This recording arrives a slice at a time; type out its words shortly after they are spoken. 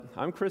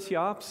I'm Chris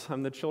Yops.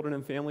 I'm the children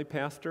and family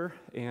pastor,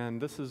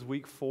 and this is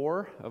week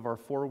 4 of our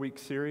 4-week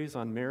series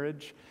on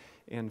marriage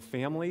and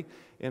family.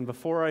 And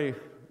before I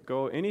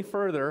go any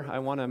further, I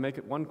want to make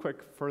one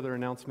quick further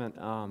announcement.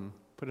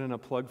 Put in a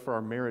plug for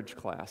our marriage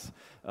class.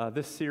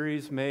 This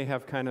series may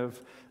have kind of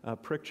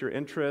pricked your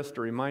interest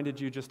or reminded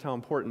you just how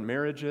important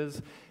marriage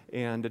is.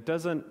 And it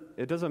doesn't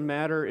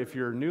matter if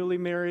you're newly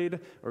married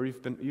or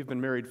you've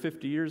been married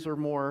 50 years or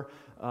more.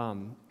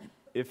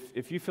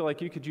 If you feel like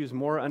you could use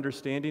more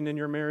understanding in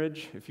your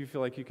marriage, if you feel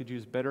like you could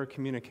use better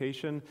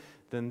communication,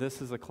 then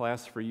this is a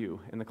class for you.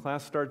 And the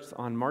class starts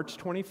on March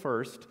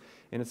 21st,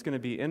 and it's going to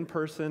be in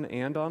person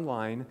and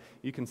online.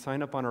 You can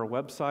sign up on our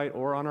website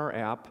or on our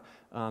app.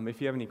 If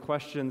you have any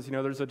questions,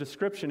 there's a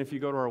description if you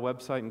go to our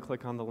website and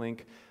click on the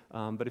link.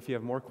 But if you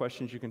have more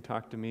questions, you can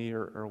talk to me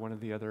or one of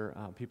the other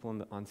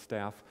people on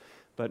staff.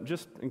 But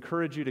just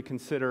encourage you to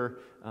consider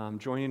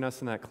joining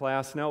us in that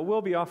class. Now, it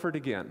will be offered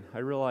again. I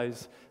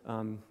realize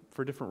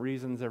for different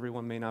reasons,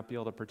 everyone may not be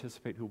able to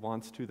participate who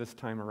wants to this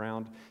time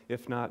around.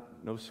 If not,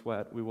 no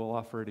sweat. We will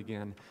offer it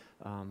again.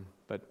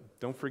 But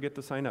don't forget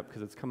to sign up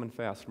because it's coming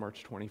fast,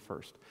 March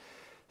 21st.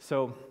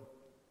 So,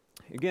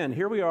 again,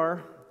 here we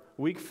are,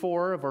 week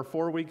 4 of our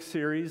 4-week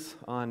series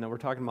we're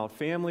talking about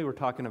family, we're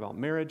talking about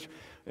marriage,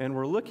 and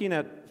we're looking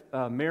at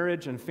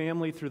marriage and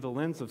family through the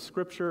lens of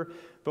Scripture,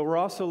 but we're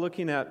also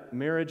looking at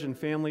marriage and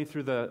family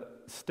through the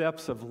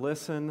steps of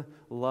listen,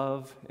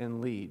 love,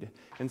 and lead.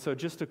 And so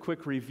just a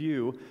quick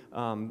review,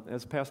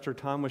 as Pastor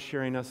Tom was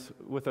sharing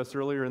with us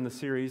earlier in the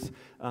series,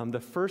 the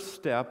first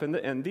step,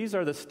 and these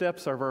are the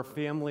steps of our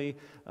family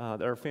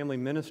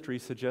ministry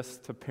suggests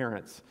to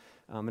parents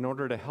in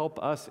order to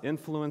help us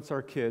influence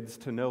our kids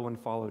to know and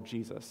follow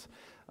Jesus.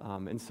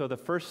 And so the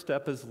first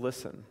step is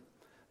listen.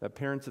 That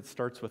parents, it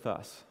starts with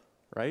us,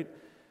 right?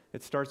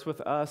 It starts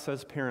with us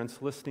as parents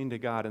listening to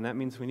God, and that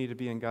means we need to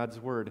be in God's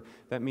Word.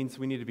 That means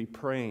we need to be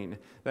praying.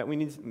 That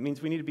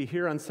means we need to be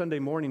here on Sunday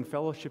morning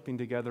fellowshipping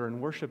together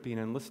and worshiping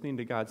and listening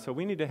to God. So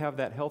we need to have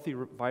that healthy,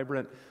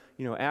 vibrant,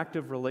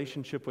 active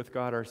relationship with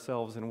God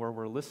ourselves and where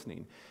we're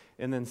listening.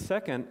 And then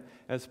second,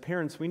 as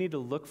parents, we need to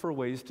look for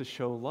ways to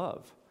show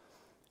love.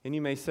 And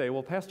you may say,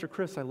 well, Pastor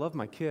Chris, I love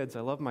my kids.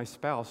 I love my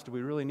spouse. Do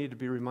we really need to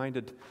be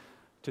reminded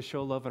to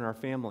show love in our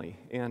family?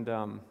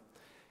 And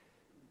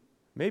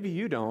maybe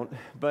you don't,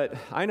 but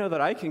I know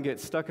that I can get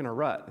stuck in a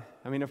rut.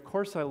 I mean, of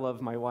course I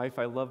love my wife,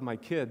 I love my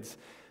kids,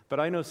 but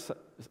I know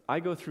I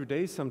go through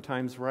days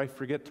sometimes where I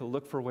forget to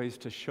look for ways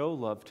to show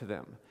love to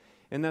them.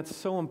 And that's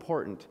so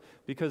important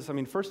because,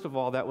 first of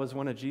all, that was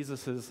one of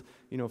Jesus's,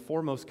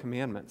 foremost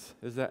commandments,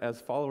 is that as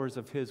followers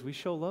of His, we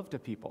show love to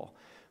people.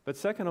 But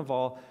second of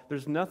all,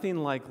 there's nothing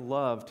like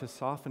love to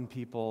soften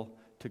people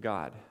to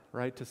God,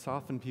 right? To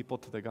soften people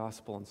to the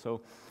gospel. And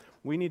so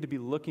we need to be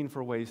looking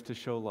for ways to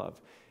show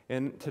love.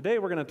 And today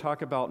we're going to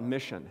talk about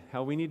mission,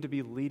 how we need to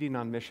be leading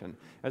on mission.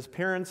 As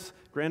parents,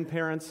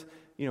 grandparents,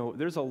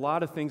 there's a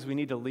lot of things we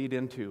need to lead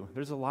into.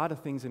 There's a lot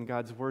of things in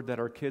God's Word that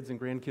our kids and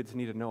grandkids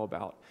need to know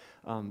about.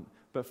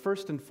 But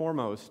first and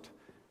foremost,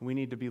 we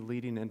need to be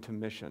leading into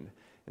mission.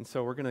 And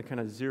so we're going to kind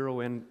of zero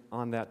in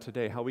on that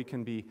today, how we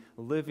can be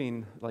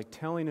living, like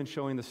telling and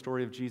showing the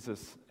story of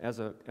Jesus as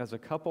a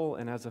couple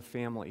and as a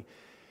family.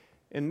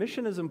 And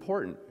mission is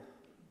important,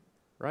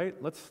 right?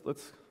 Let's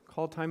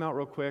call time out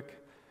real quick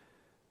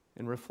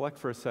and reflect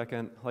for a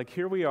second. Like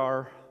here we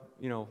are,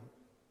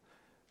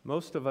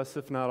 most of us,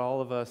 if not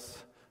all of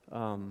us,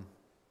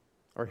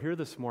 are here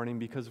this morning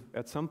because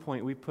at some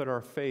point we put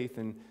our faith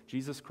in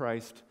Jesus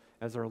Christ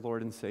as our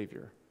Lord and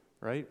Savior,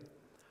 right?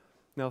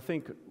 Now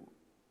think,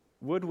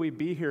 would we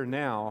be here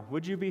now?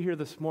 Would you be here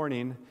this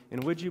morning,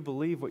 and would you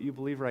believe what you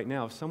believe right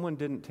now if someone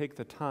didn't take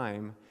the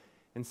time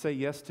and say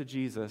yes to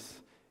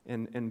Jesus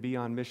and be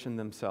on mission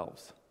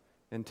themselves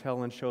and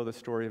tell and show the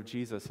story of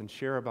Jesus and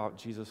share about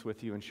Jesus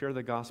with you and share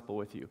the gospel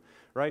with you,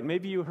 right?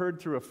 Maybe you heard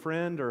through a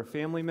friend or a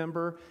family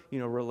member,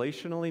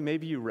 relationally.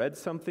 Maybe you read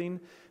something.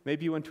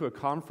 Maybe you went to a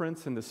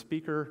conference and the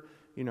speaker,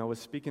 was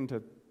speaking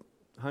to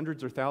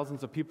hundreds or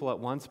thousands of people at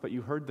once, but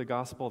you heard the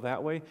gospel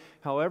that way.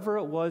 However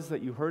it was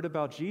that you heard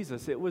about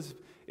Jesus, it was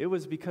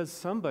because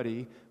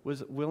somebody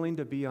was willing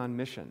to be on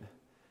mission.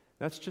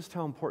 That's just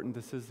how important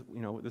this is,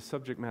 the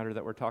subject matter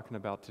that we're talking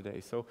about today.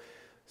 So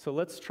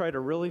let's try to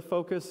really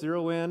focus,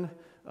 zero in,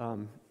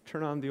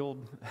 turn on the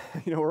old,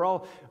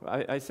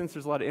 I sense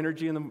there's a lot of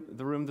energy in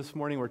the room this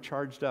morning. We're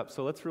charged up.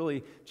 So let's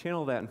really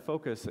channel that and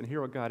focus and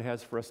hear what God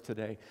has for us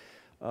today.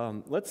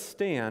 Let's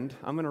stand.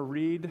 I'm going to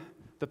read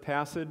the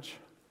passage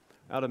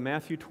out of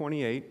Matthew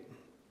 28,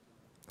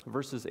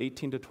 verses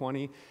 18 to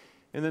 20,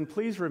 and then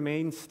please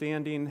remain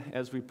standing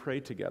as we pray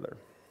together.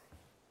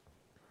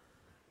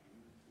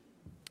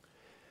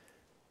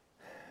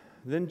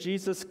 Then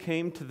Jesus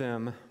came to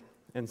them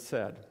and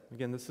said,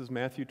 again, this is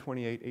Matthew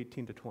 28,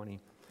 18 to 20.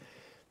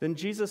 Then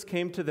Jesus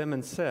came to them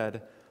and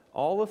said,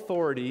 "All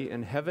authority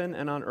in heaven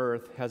and on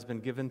earth has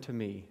been given to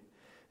me.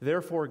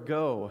 Therefore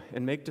go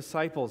and make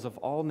disciples of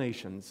all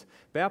nations,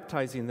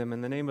 baptizing them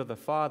in the name of the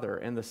Father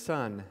and the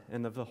Son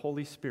and of the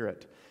Holy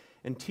Spirit,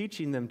 and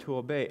teaching them to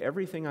obey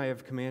everything I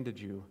have commanded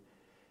you.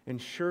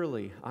 and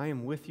surely I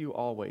am with you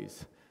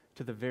always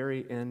to the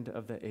very end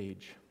of the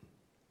age."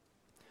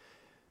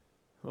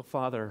 Well,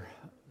 Father,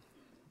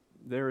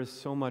 there is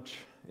so much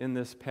in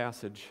this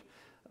passage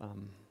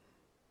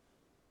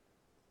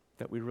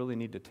that we really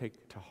need to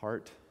take to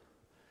heart,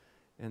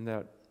 and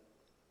that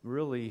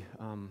really,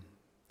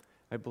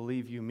 I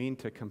believe you mean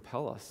to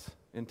compel us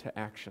into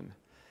action.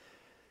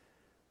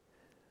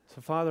 So,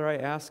 Father, I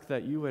ask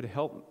that you would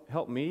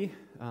help me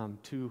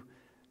to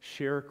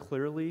share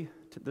clearly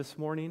this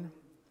morning.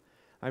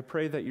 I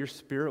pray that your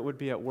Spirit would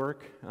be at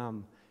work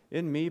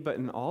in me, but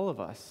in all of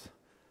us.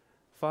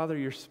 Father,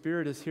 your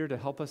Spirit is here to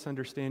help us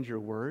understand your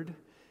word.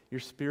 Your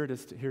Spirit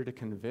is here to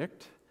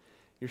convict.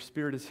 Your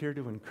Spirit is here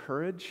to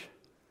encourage.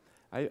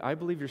 I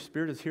believe your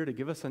Spirit is here to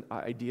give us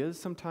ideas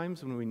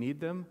sometimes when we need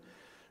them.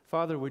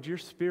 Father, would your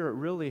Spirit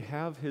really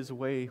have his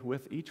way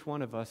with each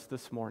one of us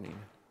this morning?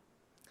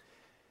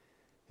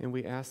 And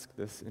we ask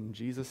this in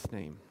Jesus'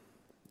 name.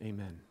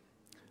 Amen.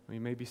 You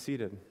may be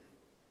seated.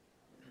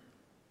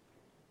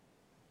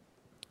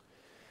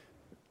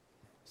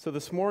 So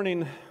this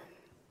morning,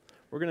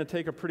 we're going to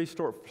take a pretty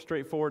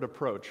straightforward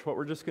approach. What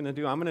we're just going to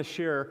do, I'm going to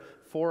share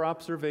 4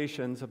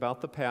 observations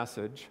about the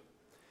passage,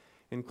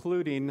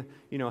 including,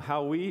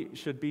 how we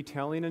should be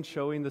telling and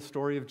showing the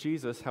story of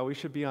Jesus, how we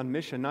should be on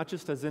mission, not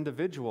just as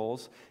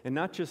individuals and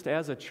not just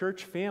as a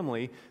church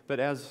family, but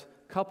as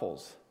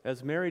couples,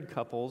 as married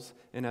couples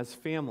and as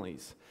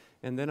families.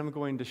 And then I'm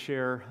going to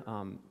share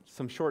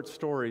some short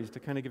stories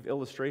to kind of give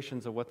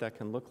illustrations of what that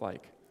can look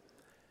like.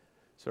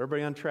 So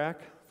everybody on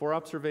track? 4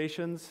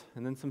 observations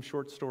and then some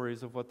short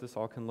stories of what this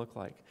all can look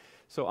like.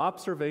 So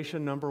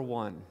observation number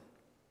 1,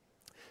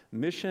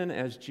 mission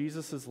as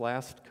Jesus'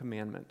 last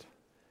commandment.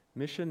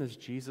 Mission is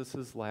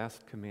Jesus'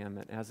 last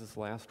commandment, as his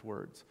last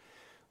words.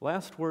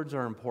 Last words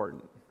are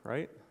important,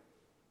 right?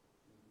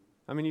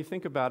 I mean, you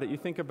think about it. You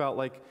think about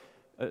like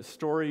a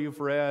story you've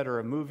read or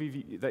a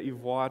movie that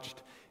you've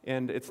watched,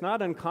 and it's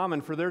not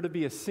uncommon for there to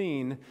be a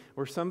scene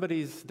where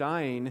somebody's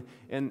dying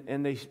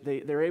and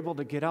they're able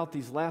to get out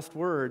these last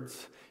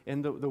words,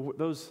 and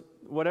those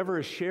whatever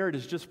is shared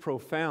is just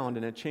profound,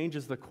 and it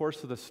changes the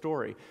course of the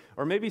story.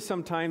 Or maybe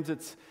sometimes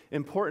it's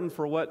important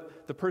for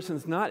what the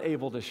person's not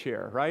able to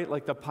share, right?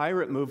 Like the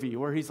pirate movie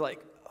where he's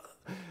like,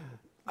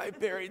 "I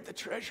buried the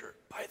treasure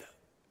by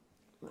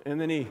the..."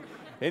 And then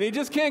he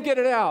just can't get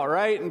it out,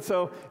 right?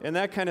 And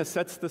that kind of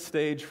sets the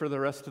stage for the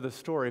rest of the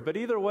story. But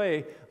either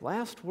way,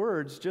 last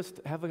words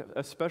just have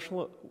a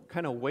special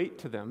kind of weight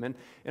to them.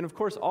 And of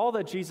course, all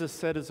that Jesus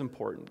said is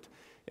important.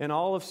 And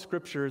all of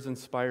Scripture is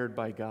inspired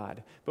by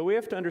God. But we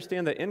have to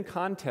understand that in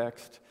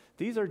context,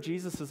 these are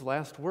Jesus'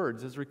 last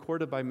words as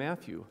recorded by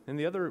Matthew. And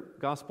the other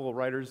gospel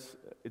writers,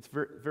 it's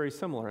very, very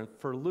similar. And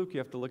for Luke, you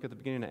have to look at the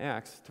beginning of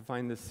Acts to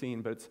find this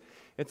scene, but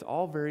it's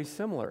all very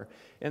similar.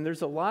 And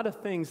there's a lot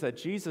of things that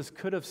Jesus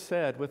could have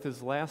said with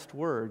his last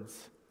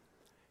words,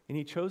 and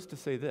he chose to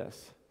say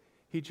this.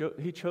 He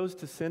chose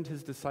to send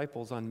his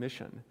disciples on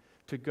mission,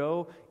 to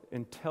go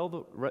and tell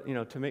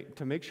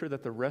to make sure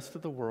that the rest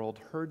of the world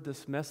heard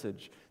this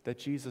message that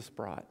Jesus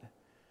brought.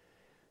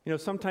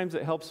 Sometimes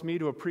it helps me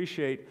to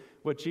appreciate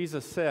what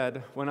Jesus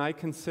said when I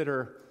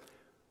consider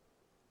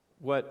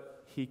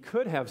what he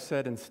could have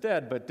said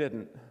instead but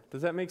didn't.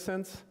 Does that make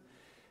sense?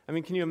 I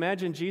mean, can you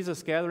imagine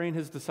Jesus gathering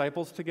his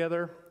disciples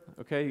together?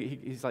 Okay,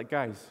 he's like,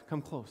 "Guys,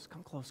 come close,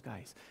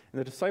 guys." And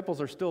the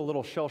disciples are still a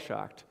little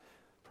shell-shocked,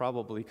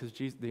 probably, because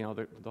Jesus,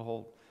 the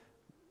whole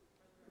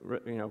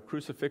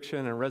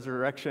crucifixion and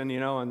resurrection,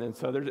 and then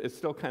so it's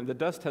still the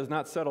dust has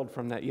not settled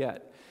from that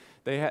yet.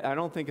 I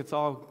don't think it's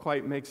all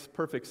quite makes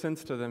perfect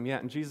sense to them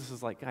yet. And Jesus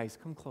is like, "Guys,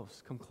 come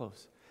close.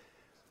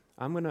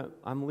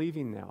 I'm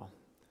leaving now.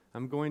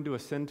 I'm going to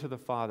ascend to the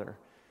Father.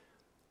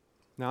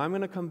 Now I'm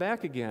going to come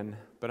back again,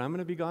 but I'm going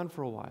to be gone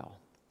for a while.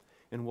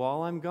 And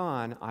while I'm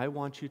gone, I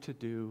want you to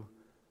do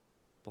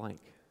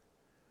blank."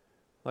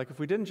 Like if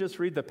we didn't just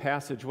read the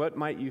passage, what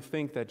might you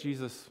think that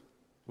Jesus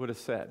would have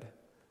said?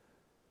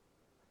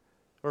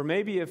 Or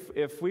maybe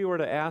if we were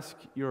to ask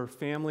your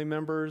family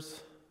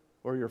members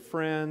or your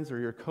friends or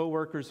your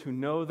coworkers who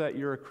know that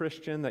you're a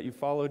Christian, that you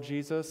follow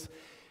Jesus,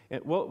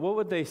 what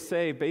would they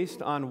say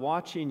based on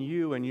watching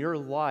you and your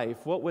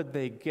life? What would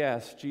they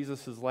guess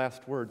Jesus'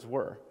 last words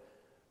were?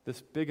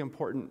 This big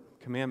important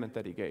commandment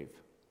that he gave,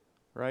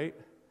 right?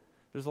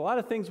 There's a lot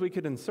of things we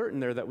could insert in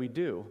there that we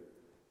do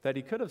that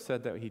he could have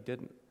said that he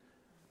didn't.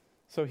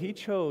 So he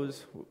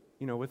chose,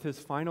 with his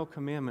final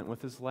commandment,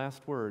 with his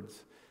last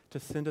words, to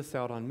send us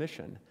out on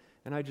mission.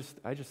 And I just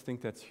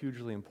think that's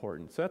hugely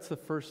important. So that's the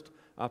first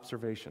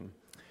observation.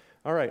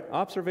 All right,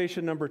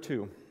 observation number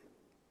 2.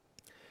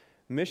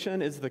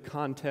 Mission is the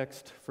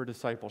context for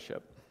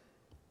discipleship.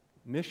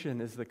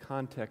 Mission is the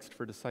context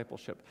for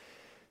discipleship.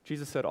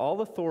 Jesus said, "All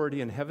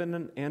authority in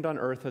heaven and on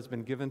earth has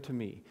been given to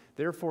me.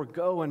 Therefore,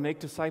 go and make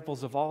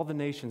disciples of all the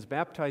nations,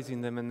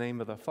 baptizing them in the name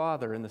of the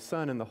Father and the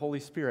Son and the Holy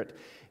Spirit,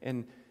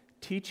 and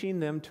teaching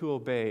them to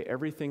obey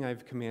everything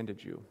I've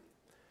commanded you."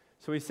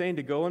 So he's saying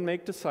to go and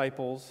make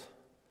disciples,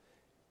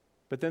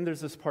 but then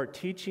there's this part,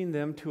 teaching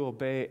them to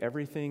obey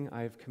everything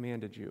I've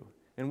commanded you.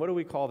 And what do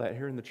we call that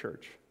here in the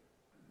church?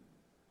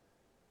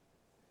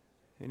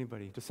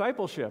 Anybody?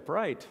 Discipleship,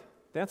 right.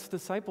 That's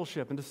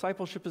discipleship, and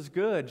discipleship is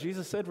good.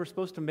 Jesus said we're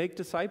supposed to make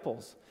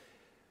disciples.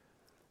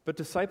 But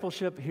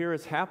discipleship here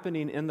is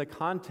happening in the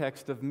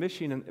context of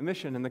mission,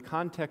 in the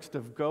context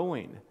of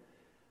going.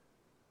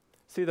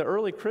 See, the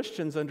early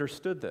Christians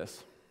understood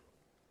this.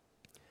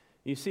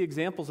 You see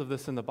examples of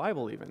this in the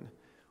Bible even,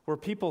 where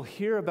people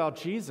hear about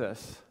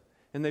Jesus,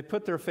 and they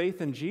put their faith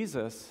in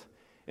Jesus,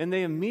 and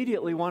they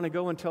immediately want to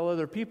go and tell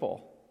other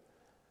people.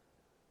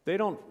 They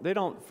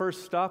don't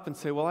first stop and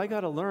say, well, I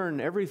got to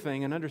learn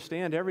everything and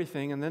understand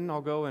everything, and then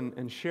I'll go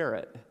and share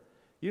it.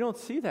 You don't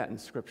see that in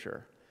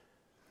Scripture.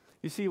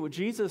 You see, what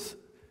Jesus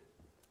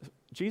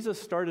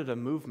started a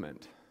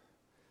movement.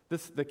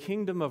 The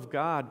kingdom of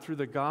God through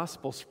the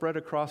gospel spread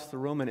across the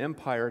Roman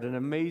Empire at an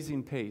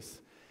amazing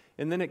pace.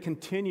 And then it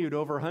continued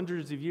over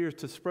hundreds of years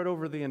to spread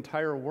over the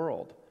entire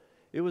world.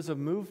 It was a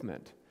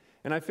movement.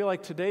 And I feel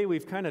like today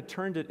we've kind of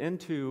turned it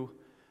into,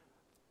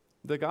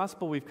 the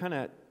gospel, we've kind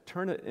of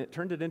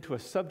turned it into a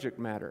subject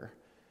matter,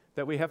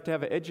 that we have to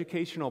have an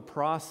educational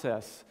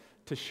process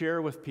to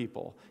share with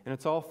people. And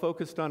it's all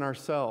focused on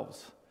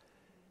ourselves.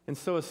 And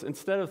so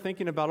instead of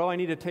thinking about, I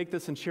need to take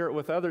this and share it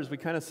with others, we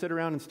kind of sit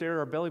around and stare at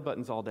our belly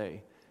buttons all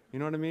day. You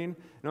know what I mean?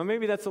 Now,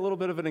 maybe that's a little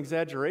bit of an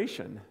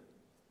exaggeration.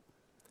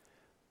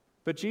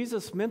 But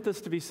Jesus meant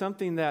this to be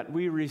something that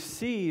we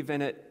receive,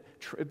 and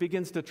it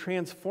begins to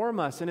transform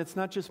us. And it's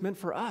not just meant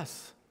for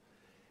us.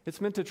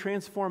 It's meant to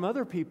transform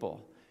other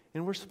people.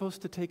 And we're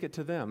supposed to take it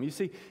to them. You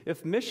see,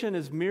 if mission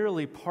is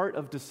merely part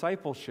of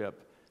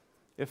discipleship,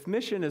 if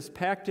mission is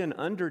packed in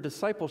under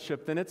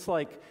discipleship, then it's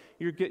like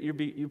you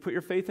put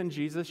your faith in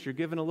Jesus, you're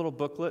given a little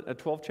booklet, a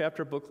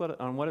 12-chapter booklet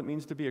on what it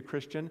means to be a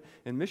Christian,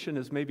 and mission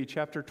is maybe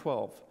chapter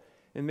 12.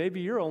 And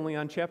maybe you're only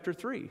on chapter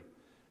 3.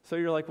 So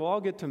you're like, well,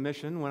 I'll get to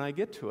mission when I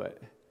get to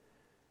it.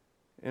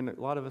 And a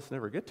lot of us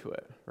never get to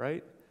it,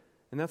 right?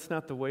 And that's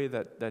not the way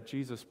that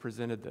Jesus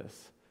presented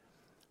this.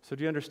 So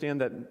do you understand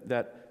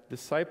that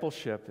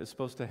discipleship is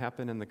supposed to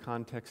happen in the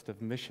context of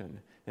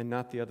mission and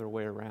not the other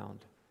way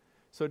around?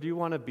 So do you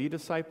want to be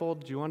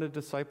discipled? Do you want to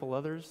disciple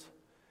others?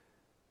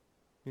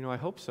 I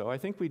hope so. I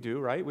think we do,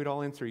 right? We'd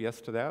all answer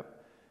yes to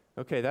that.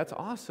 Okay, that's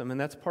awesome, and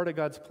that's part of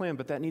God's plan,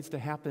 but that needs to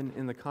happen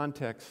in the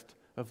context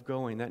of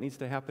going. That needs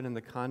to happen in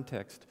the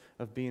context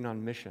of being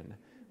on mission.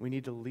 We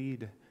need to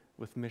lead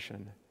with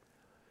mission.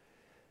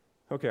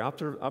 Okay,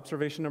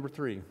 observation number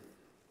 3.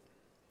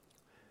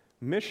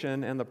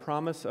 Mission and the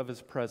promise of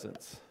His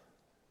presence.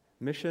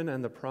 Mission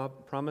and the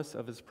promise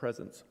of His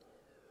presence.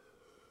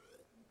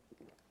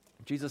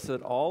 Jesus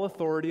said, all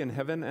authority in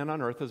heaven and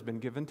on earth has been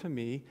given to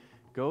me.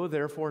 Go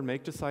therefore and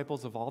make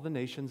disciples of all the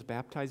nations,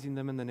 baptizing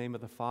them in the name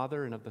of the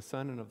Father and of the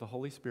Son and of the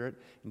Holy Spirit,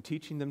 and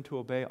teaching them to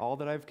obey all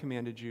that I have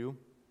commanded you.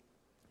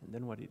 And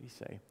then what did He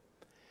say?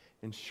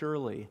 And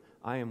surely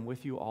I am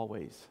with you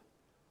always,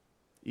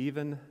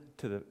 even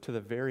to the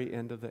very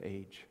end of the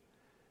age.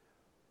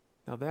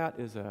 Now that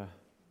is a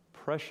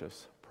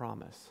precious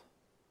promise,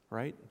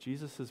 right?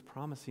 Jesus is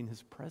promising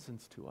His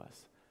presence to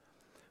us.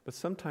 But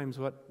sometimes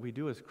what we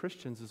do as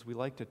Christians is we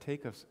like to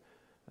take a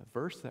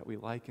verse that we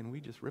like and we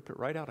just rip it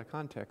right out of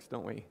context,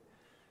 don't we?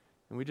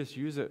 And we just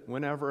use it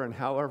whenever and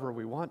however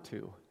we want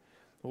to.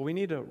 Well, we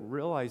need to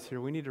realize here,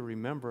 we need to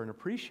remember and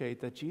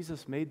appreciate that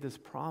Jesus made this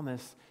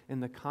promise in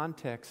the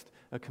context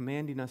of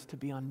commanding us to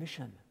be on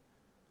mission.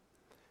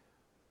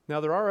 Now,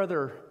 there are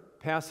other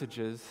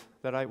passages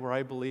where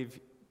I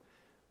believe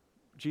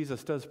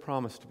Jesus does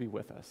promise to be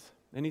with us,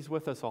 and He's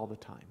with us all the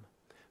time.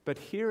 But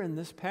here in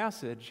this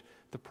passage,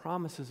 the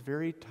promise is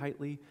very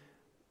tightly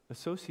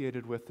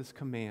associated with this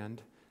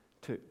command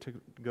to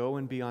go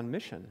and be on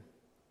mission.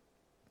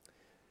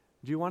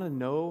 Do you want to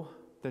know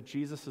that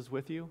Jesus is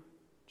with you?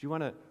 Do you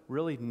want to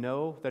really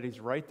know that He's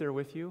right there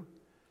with you?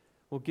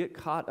 Well, get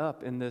caught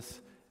up in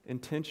this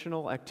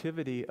intentional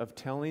activity of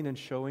telling and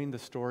showing the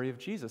story of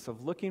Jesus,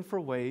 of looking for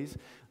ways,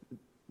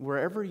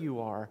 wherever you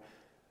are,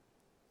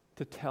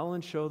 to tell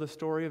and show the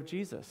story of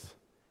Jesus.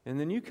 And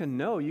then you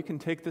can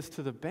take this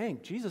to the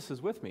bank. Jesus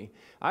is with me.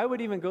 I would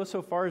even go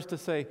so far as to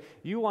say,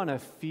 you want to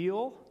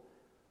feel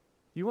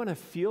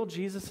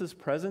Jesus'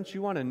 presence?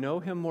 You want to know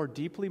Him more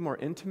deeply, more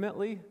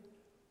intimately?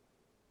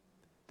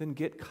 Then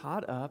get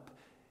caught up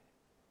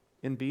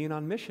in being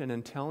on mission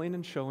and telling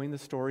and showing the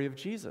story of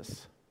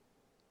Jesus.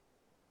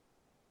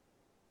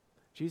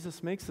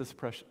 Jesus makes this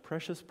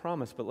precious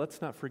promise, but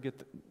let's not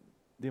forget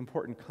the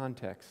important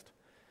context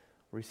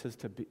where He says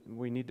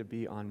we need to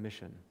be on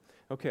mission.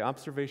 Okay,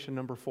 observation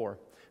number 4.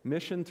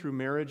 Mission through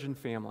marriage and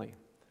family.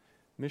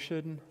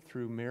 Mission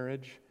through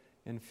marriage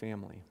and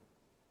family.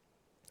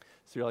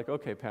 So you're like,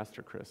 okay,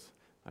 Pastor Chris,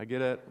 I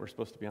get it. We're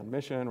supposed to be on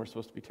mission. We're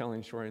supposed to be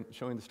telling and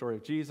showing the story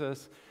of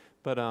Jesus.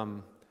 But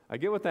I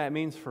get what that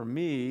means for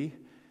me,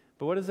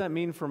 but what does that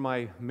mean for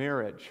my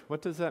marriage?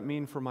 What does that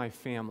mean for my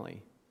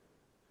family?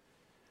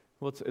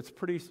 Well, it's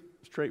pretty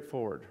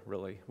straightforward,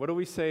 really. What do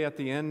we say at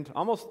the end?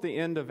 Almost the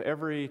end of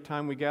every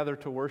time we gather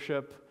to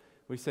worship,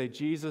 we say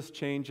Jesus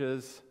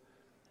changes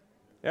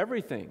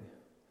everything.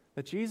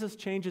 That Jesus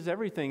changes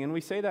everything, and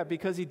we say that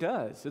because he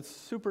does. It's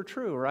super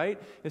true,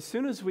 right? As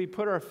soon as we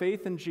put our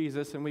faith in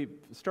Jesus and we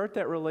start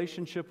that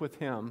relationship with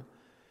him,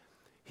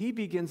 he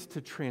begins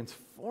to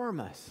transform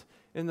us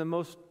in the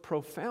most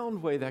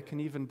profound way that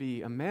can even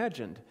be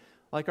imagined.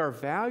 Like our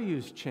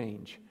values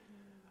change.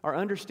 Our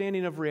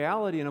understanding of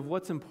reality and of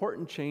what's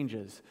important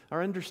changes.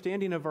 Our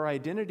understanding of our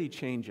identity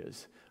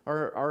changes.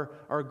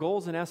 Our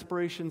goals and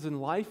aspirations in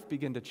life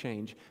begin to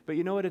change. But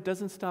you know what? It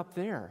doesn't stop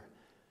there.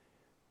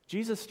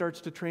 Jesus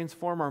starts to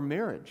transform our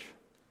marriage.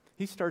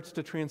 He starts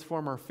to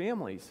transform our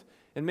families.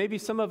 And maybe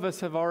some of us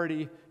have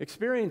already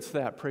experienced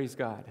that, praise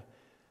God.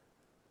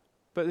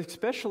 But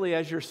especially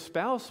as your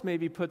spouse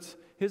maybe puts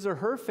his or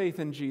her faith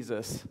in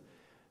Jesus,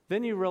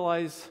 then you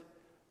realize,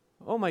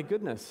 oh my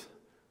goodness,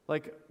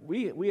 like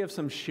we have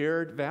some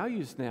shared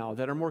values now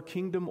that are more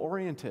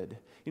kingdom-oriented.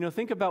 You know,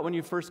 think about when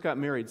you first got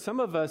married.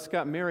 Some of us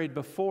got married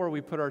before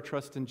we put our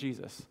trust in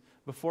Jesus,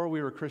 before we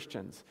were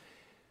Christians.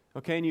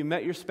 Okay, and you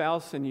met your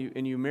spouse and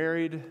you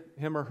married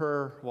him or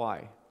her.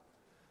 Why?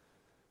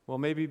 Well,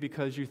 maybe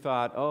because you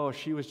thought, oh,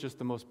 she was just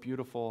the most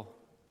beautiful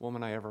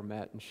woman I ever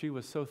met, and she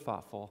was so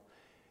thoughtful,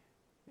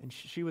 and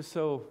she was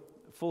so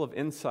full of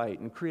insight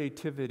and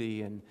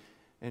creativity and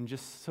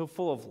just so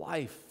full of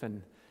life,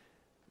 and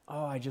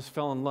oh, I just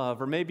fell in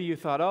love. Or maybe you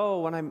thought, oh,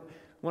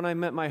 when I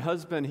met my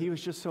husband, he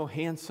was just so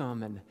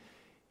handsome, and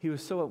he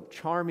was so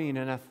charming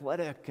and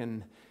athletic,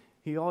 and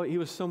he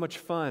was so much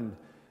fun.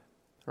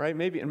 Right?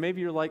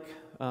 Maybe you're like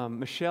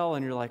Michelle,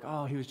 and you're like,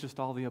 oh, he was just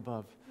all the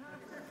above.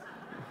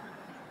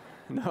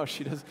 No,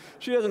 she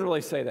doesn't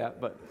really say that,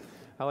 but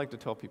I like to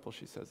tell people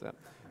she says that.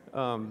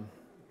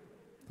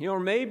 Or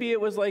maybe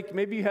it was like,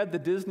 maybe you had the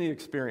Disney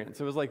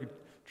experience. It was like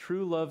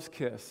true love's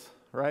kiss,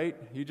 right?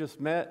 You just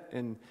met,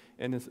 and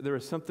there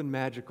was something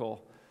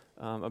magical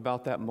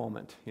about that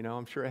moment. You know,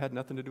 I'm sure it had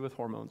nothing to do with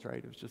hormones,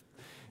 right?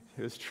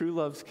 It was true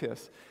love's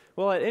kiss.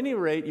 Well, at any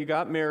rate, you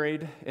got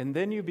married, and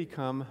then you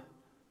become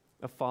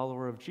a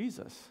follower of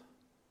Jesus.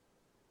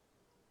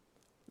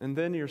 And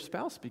then your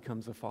spouse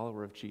becomes a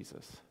follower of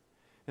Jesus.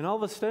 And all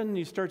of a sudden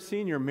you start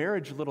seeing your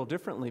marriage a little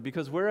differently,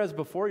 because whereas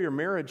before your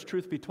marriage,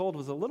 truth be told,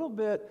 was a little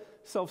bit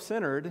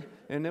self-centered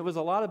and it was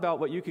a lot about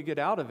what you could get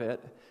out of it,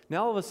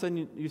 now all of a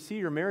sudden you see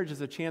your marriage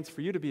as a chance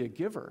for you to be a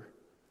giver.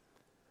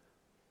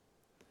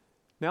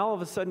 Now all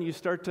of a sudden you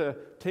start to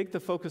take the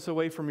focus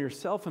away from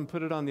yourself and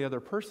put it on the other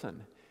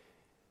person.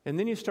 And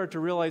then you start to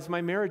realize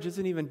my marriage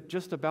isn't even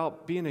just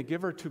about being a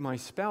giver to my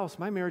spouse.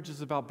 My marriage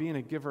is about being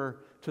a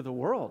giver to the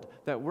world.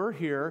 That we're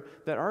here,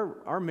 that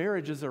our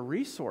marriage is a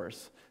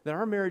resource, that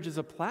our marriage is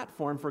a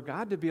platform for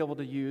God to be able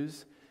to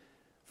use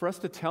for us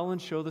to tell and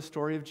show the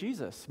story of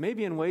Jesus,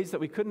 maybe in ways that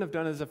we couldn't have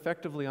done as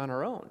effectively on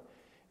our own.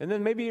 And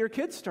then maybe your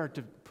kids start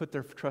to put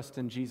their trust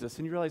in Jesus,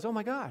 and you realize, oh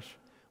my gosh,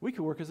 we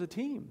could work as a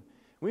team.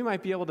 We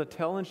might be able to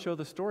tell and show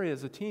the story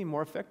as a team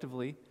more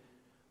effectively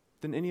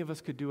than any of us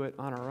could do it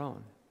on our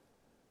own.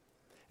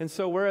 And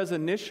so whereas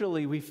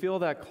initially we feel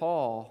that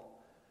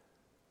call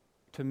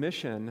to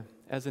mission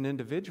as an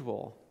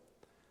individual,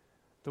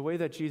 the way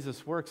that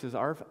Jesus works is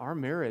our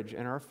marriage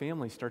and our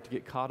family start to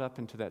get caught up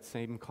into that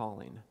same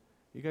calling.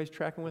 You guys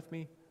tracking with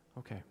me?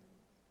 Okay.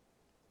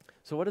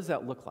 So what does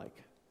that look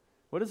like?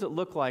 What does it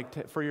look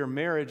like for your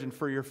marriage and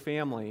for your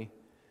family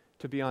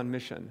to be on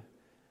mission?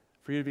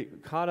 For you to be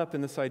caught up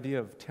in this idea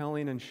of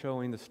telling and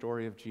showing the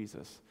story of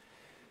Jesus?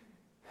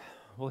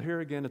 Well, here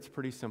again, it's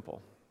pretty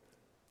simple.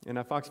 And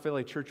at Fox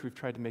Valley Church, we've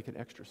tried to make it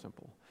extra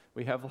simple.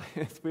 We have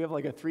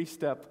like a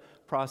 3-step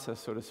process,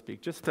 so to speak,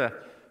 just to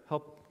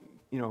help,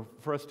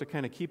 for us to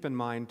kind of keep in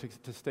mind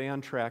to stay on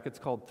track. It's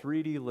called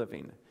 3D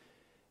living.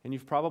 And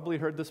you've probably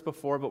heard this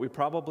before, but we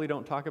probably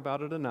don't talk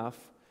about it enough.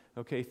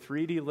 Okay,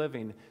 3D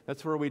living.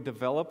 That's where we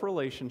develop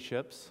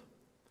relationships,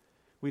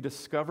 we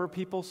discover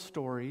people's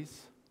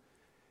stories,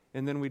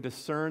 and then we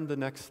discern the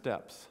next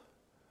steps.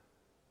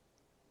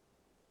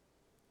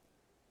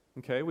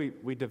 Okay,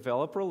 we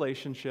develop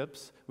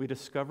relationships, we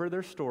discover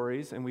their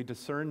stories, and we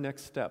discern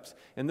next steps.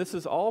 And this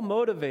is all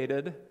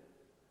motivated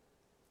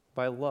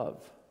by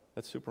love.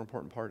 That's a super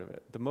important part of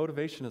it. The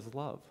motivation is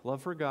love.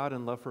 Love for God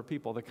and love for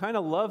people. The kind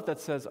of love that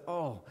says,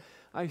 oh,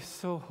 I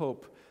so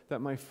hope that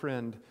my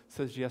friend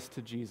says yes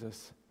to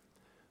Jesus.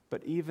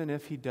 But even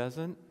if he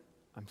doesn't,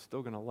 I'm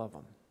still going to love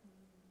him.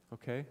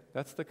 Okay?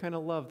 That's the kind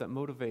of love that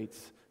motivates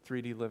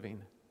 3D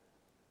living.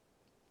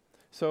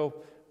 So,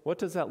 what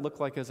does that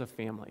look like as a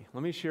family?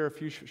 Let me share a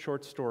few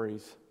short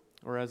stories,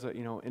 or as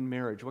in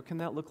marriage. What can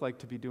that look like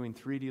to be doing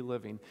 3D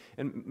living?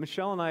 And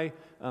Michelle and I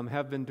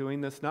have been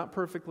doing this, not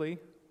perfectly,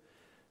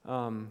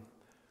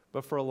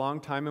 but for a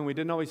long time, and we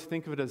didn't always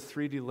think of it as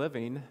 3D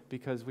living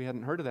because we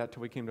hadn't heard of that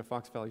till we came to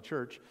Fox Valley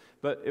Church,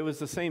 but it was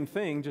the same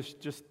thing,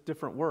 just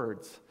different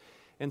words.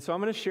 And so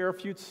I'm going to share a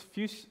few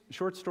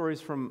short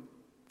stories from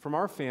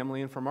our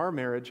family and from our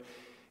marriage.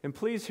 And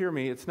please hear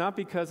me, it's not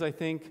because I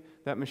think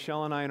that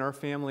Michelle and I and our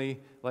family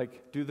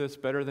do this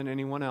better than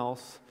anyone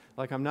else.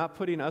 I'm not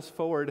putting us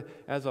forward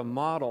as a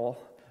model.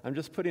 I'm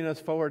just putting us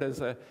forward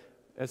as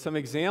some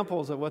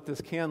examples of what this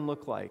can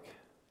look like.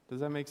 Does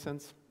that make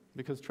sense?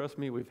 Because trust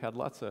me, we've had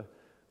lots of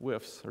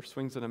whiffs or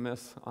swings and a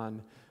miss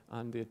on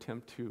the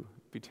attempt to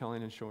be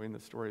telling and showing the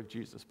story of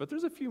Jesus. But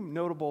there's a few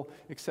notable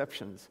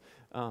exceptions,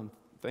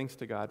 thanks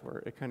to God, where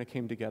it kind of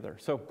came together.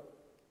 So,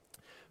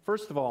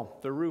 first of all,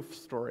 the roof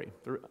story.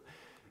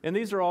 And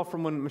these are all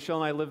from when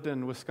Michelle and I lived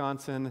in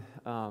Wisconsin,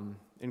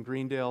 in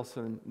Greendale,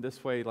 so in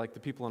this way, like, the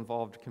people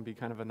involved can be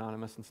kind of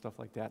anonymous and stuff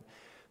like that.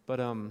 But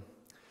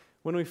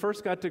when we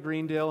first got to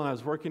Greendale and I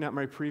was working at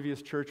my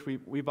previous church,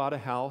 we bought a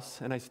house,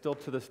 and I still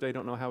to this day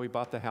don't know how we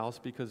bought the house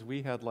because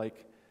we had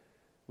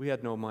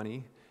no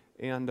money.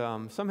 And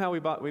somehow we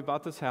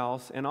bought this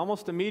house, and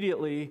almost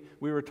immediately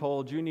we were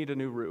told, you need a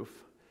new roof.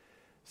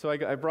 So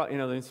I brought,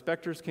 the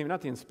inspectors came,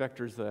 not the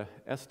inspectors, the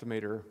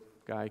estimator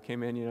guy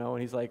came in,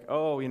 and he's like,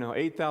 oh,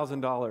 $8,000,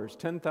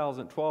 $10,000,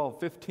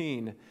 $12,000,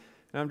 $15,000.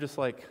 And I'm just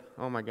like,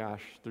 oh my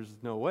gosh, there's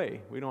no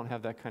way. We don't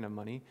have that kind of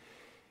money.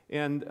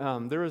 And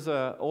there was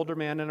an older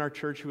man in our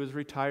church who was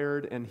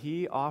retired, and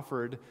he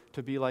offered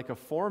to be like a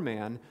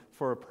foreman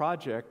for a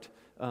project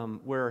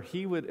where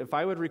he would, if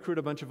I would recruit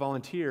a bunch of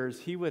volunteers,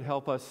 he would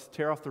help us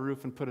tear off the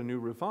roof and put a new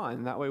roof on.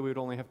 And that way we would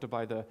only have to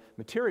buy the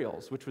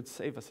materials, which would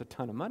save us a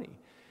ton of money.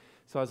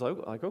 So I was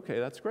like, okay,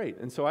 that's great.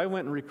 And so I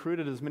went and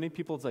recruited as many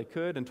people as I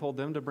could and told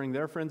them to bring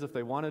their friends if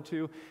they wanted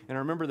to. And I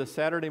remember the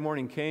Saturday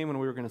morning came when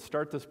we were going to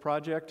start this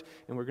project,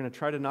 and we were going to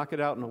try to knock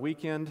it out in a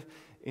weekend.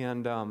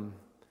 And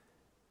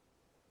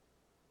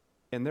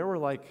there were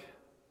like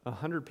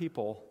 100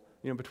 people,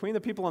 between the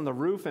people on the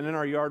roof and in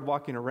our yard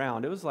walking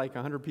around. It was like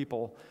 100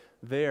 people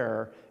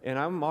there. And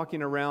I'm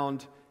walking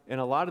around, and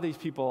a lot of these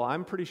people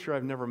I'm pretty sure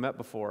I've never met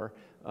before.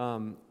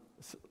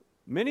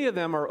 Many of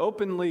them are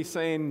openly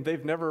saying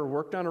they've never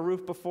worked on a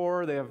roof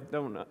before. They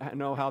don't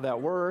know how that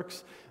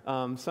works.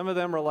 Some of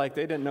them are like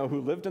they didn't know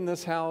who lived in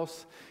this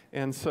house.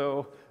 And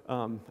so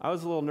I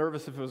was a little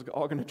nervous if it was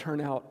all going to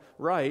turn out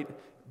right.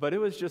 But it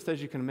was just,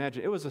 as you can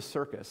imagine, it was a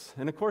circus.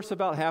 And of course,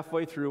 about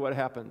halfway through, what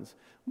happens?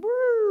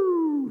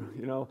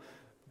 Woo!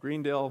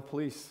 Greendale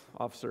police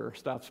officer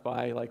stops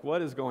by, like,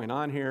 what is going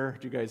on here?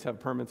 Do you guys have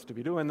permits to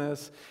be doing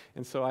this?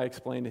 And so I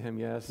explained to him,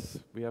 yes,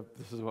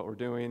 this is what we're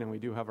doing, and we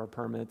do have our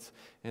permits.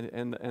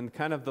 And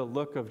kind of the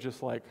look of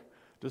just like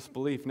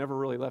disbelief never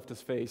really left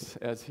his face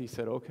as he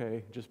said,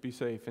 okay, just be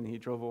safe, and he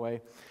drove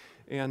away.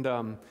 And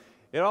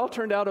it all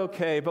turned out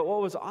okay, but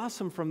what was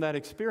awesome from that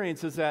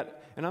experience is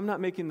that, and I'm not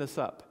making this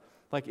up,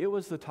 like, it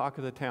was the talk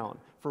of the town.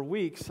 For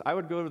weeks, I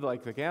would go to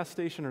the gas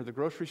station or the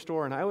grocery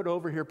store, and I would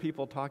overhear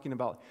people talking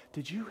about,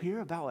 did you hear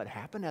about what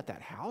happened at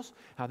that house?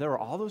 How there were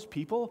all those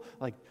people,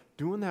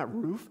 doing that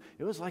roof?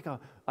 It was like a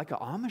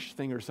Amish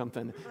thing or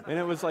something. And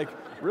it was,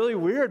 really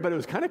weird, but it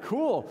was kind of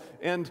cool.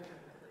 And,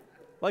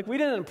 we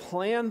didn't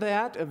plan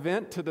that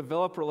event to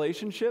develop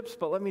relationships,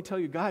 but let me tell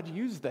you, God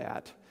used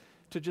that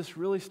to just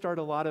really start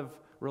a lot of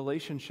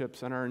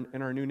relationships in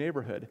our new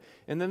neighborhood.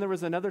 And then there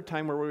was another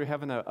time where we were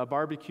having a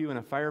barbecue in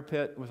a fire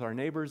pit with our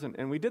neighbors,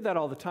 and we did that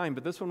all the time,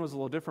 but this one was a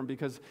little different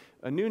because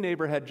a new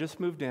neighbor had just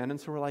moved in, and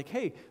so we're like,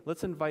 hey,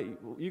 let's invite,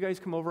 you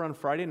guys come over on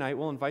Friday night,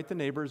 we'll invite the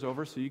neighbors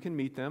over so you can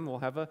meet them, we'll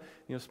have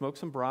smoke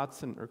some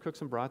brats or cook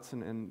some brats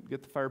and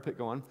get the fire pit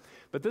going.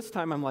 But this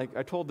time I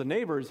told the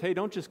neighbors, hey,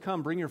 don't just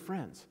come, bring your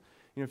friends.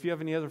 If you have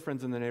any other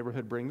friends in the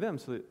neighborhood, bring them.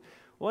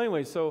 Well,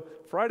 anyway, so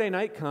Friday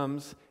night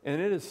comes,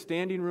 and it is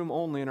standing room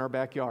only in our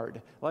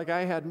backyard.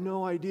 I had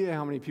no idea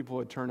how many people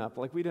would turn up.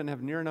 We didn't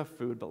have near enough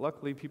food, but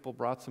luckily people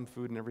brought some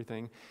food and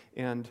everything.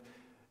 And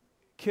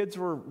kids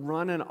were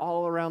running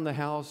all around the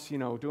house,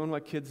 doing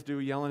what kids do,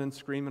 yelling and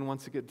screaming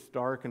once it gets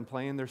dark and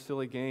playing their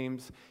silly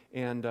games.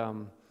 And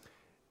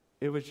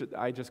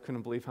I just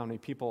couldn't believe how many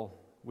people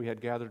we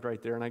had gathered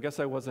right there. And I guess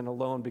I wasn't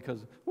alone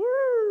because,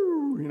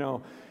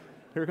 woo,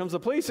 here comes the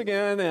police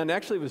again, and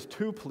actually it was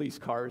 2 police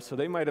cars, so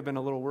they might have been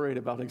a little worried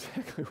about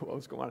exactly what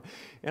was going on.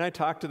 And I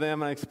talked to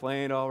them, and I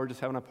explained, we're just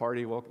having a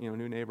party, well,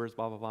 new neighbors,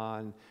 blah, blah, blah,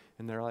 and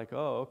they're like,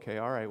 oh, okay,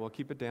 all right, well,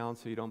 keep it down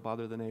so you don't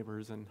bother the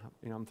neighbors. And,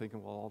 I'm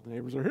thinking, well, all the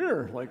neighbors are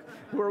here,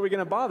 who are we going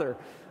to bother?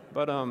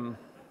 But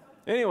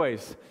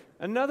anyways,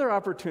 another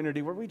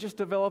opportunity where we just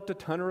developed a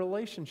ton of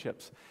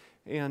relationships.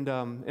 And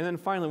then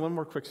finally, one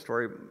more quick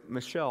story.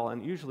 Michelle,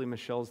 and usually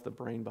Michelle's the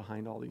brain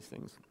behind all these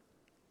things.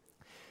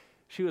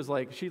 She was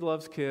like, she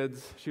loves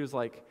kids. She was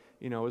like,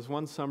 it was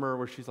one summer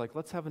where she's like,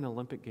 let's have an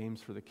Olympic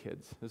Games for the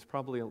kids. It was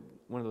probably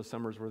one of those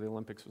summers where the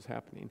Olympics was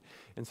happening.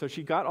 And so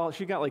she got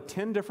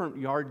 10 different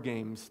yard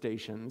game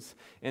stations,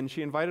 and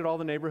she invited all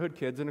the neighborhood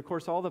kids. And of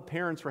course, all the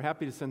parents were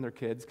happy to send their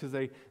kids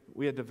because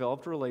we had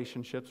developed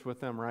relationships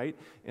with them, right?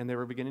 And they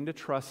were beginning to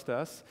trust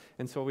us.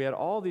 And so we had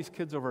all these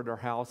kids over at our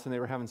house, and they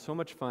were having so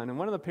much fun. And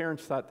one of the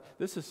parents thought,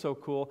 this is so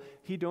cool.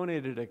 He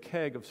donated a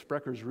keg of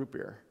Sprecker's root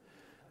beer.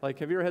 Have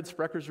you ever had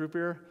Sprecker's root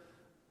beer?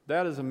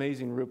 That is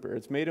amazing root beer.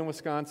 It's made in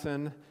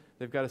Wisconsin.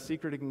 They've got a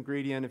secret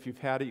ingredient. If you've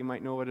had it, you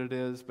might know what it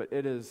is, but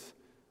it is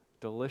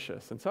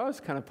delicious. And so I was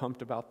kind of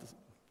pumped about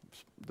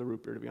the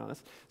root beer, to be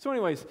honest. So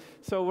anyways,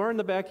 so we're in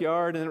the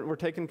backyard, and we're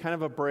taking kind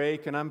of a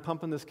break, and I'm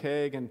pumping this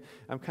keg, and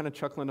I'm kind of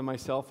chuckling to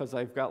myself as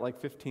I've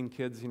got 15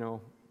 kids, 8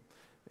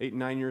 and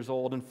 9 years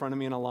old in front of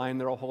me in a line.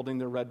 They're all holding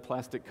their red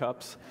plastic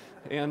cups.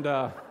 And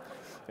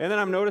And then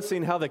I'm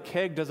noticing how the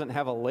keg doesn't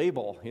have a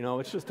label,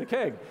 it's just a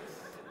keg.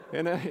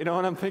 And, and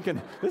I'm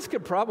thinking, this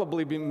could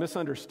probably be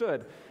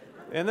misunderstood.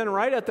 And then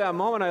right at that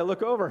moment, I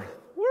look over,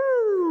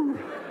 woo!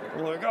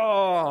 I'm like,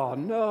 oh,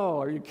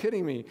 no, are you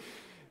kidding me?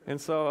 And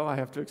so I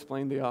have to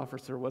explain to the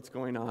officer what's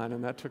going on,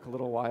 and that took a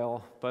little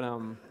while. But,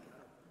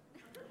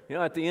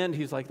 at the end,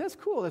 he's like, that's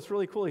cool, that's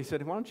really cool. He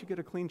said, why don't you get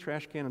a clean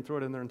trash can and throw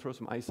it in there and throw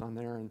some ice on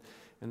there, and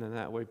then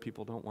that way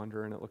people don't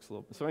wonder, and it looks a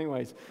little... So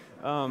anyways,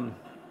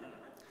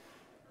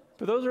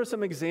 but those are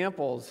some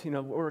examples,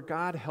 where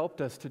God helped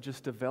us to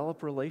just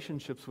develop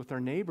relationships with our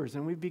neighbors,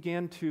 and we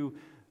began to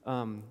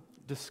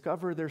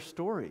discover their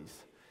stories.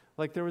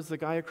 Like there was the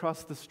guy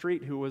across the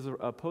street who was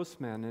a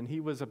postman, and he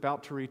was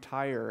about to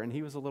retire, and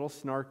he was a little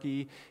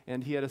snarky,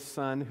 and he had a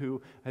son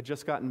who had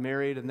just gotten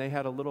married, and they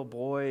had a little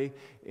boy,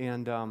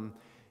 and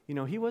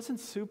he wasn't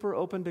super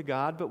open to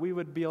God, but we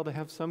would be able to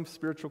have some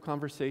spiritual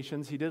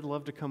conversations. He did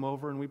love to come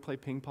over, and we'd play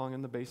ping pong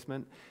in the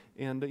basement.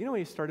 And,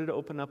 he started to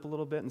open up a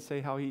little bit and say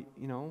how he,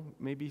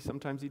 maybe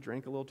sometimes he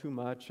drank a little too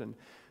much. And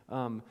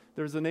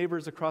there's the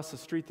neighbors across the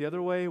street the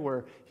other way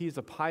where he's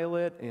a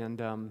pilot,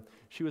 and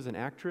she was an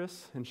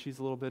actress, and she's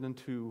a little bit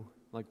into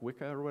like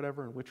Wicca or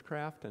whatever and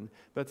witchcraft.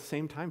 But at the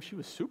same time, she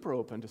was super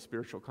open to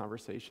spiritual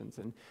conversations.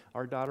 And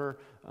our daughter,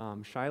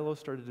 Shiloh,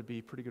 started to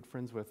be pretty good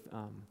friends with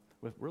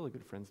really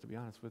good friends, to be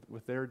honest,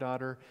 with their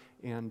daughter.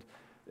 And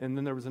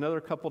then there was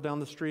another couple down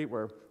the street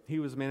where he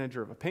was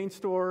manager of a paint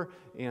store,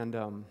 and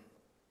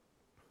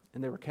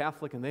they were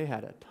Catholic, and they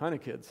had a ton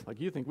of kids. Like,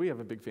 you think we have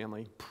a big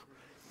family.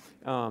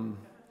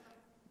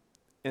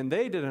 And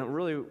they didn't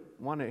really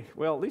want to,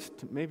 well, at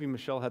least maybe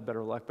Michelle had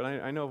better luck, but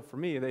I know for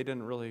me, they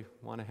didn't really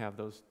want to have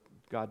those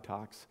God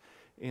talks.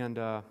 And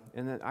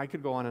then I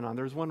could go on and on.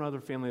 There's one other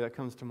family that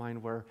comes to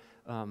mind where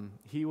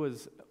he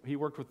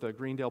worked with the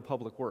Greendale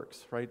Public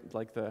Works, right?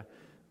 Like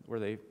where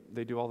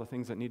they do all the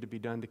things that need to be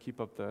done to keep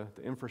up the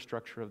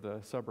infrastructure of the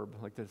suburb,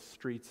 like the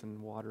streets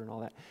and water and all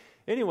that.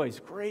 Anyways,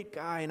 great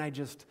guy, and I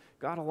just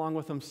got along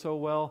with him so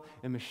well,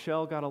 and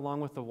Michelle got along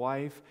with the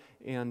wife,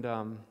 and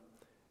the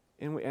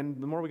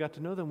more we got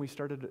to know them, we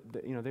started,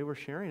 they were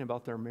sharing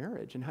about their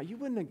marriage, and how you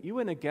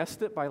wouldn't have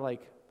guessed it by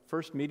like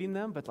first meeting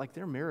them, but like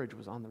their marriage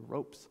was on the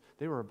ropes.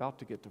 They were about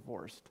to get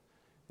divorced.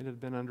 It had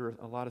been under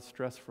a lot of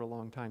stress for a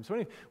long time. So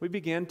anyway, we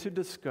began to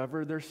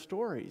discover their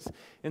stories.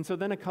 And so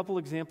then a couple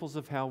examples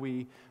of how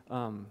we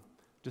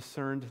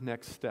discerned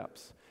next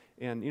steps.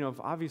 And,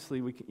 obviously,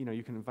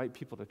 you can invite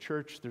people to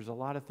church. There's a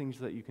lot of things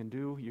that you can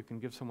do. You can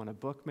give someone a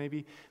book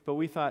maybe. But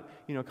we thought,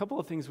 a couple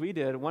of things we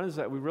did. One is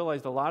that we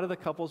realized a lot of the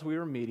couples we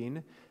were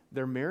meeting,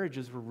 their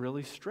marriages were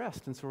really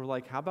stressed. And so we're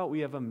like, how about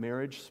we have a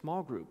marriage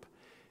small group?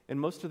 And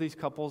most of these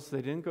couples,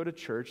 they didn't go to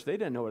church. They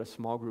didn't know what a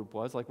small group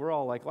was. Like, we're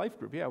all like life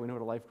group. Yeah, we know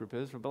what a life group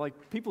is. But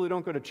like people who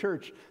don't go to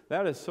church,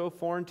 that is so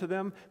foreign to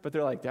them. But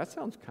they're like, that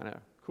sounds kind of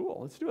cool.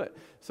 Let's do it.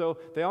 So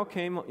they all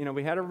came.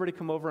 We had everybody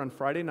come over on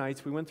Friday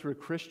nights. We went through a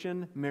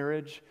Christian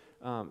marriage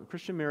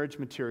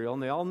material,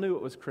 and they all knew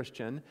it was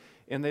Christian,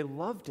 and they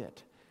loved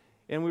it.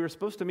 And we were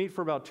supposed to meet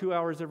for about 2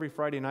 hours every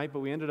Friday night, but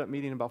we ended up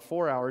meeting about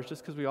 4 hours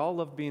just because we all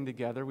loved being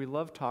together. We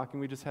loved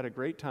talking. We just had a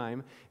great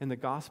time. And the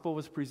gospel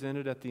was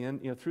presented at the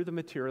end, through the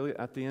material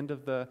at the end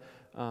of the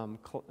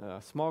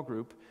small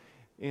group.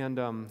 And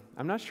I'm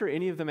not sure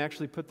any of them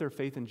actually put their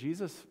faith in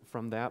Jesus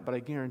from that, but I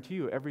guarantee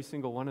you every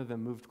single one of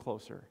them moved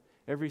closer.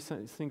 Every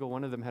single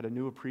one of them had a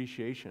new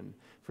appreciation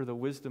for the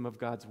wisdom of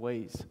God's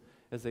ways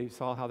as they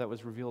saw how that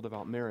was revealed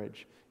about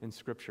marriage in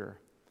Scripture.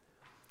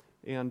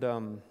 And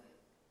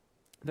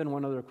then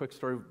one other quick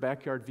story,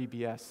 Backyard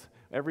VBS.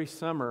 Every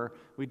summer,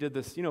 we did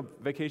this,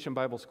 Vacation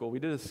Bible School. We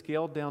did a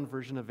scaled-down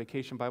version of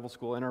Vacation Bible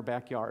School in our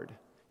backyard.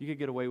 You could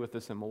get away with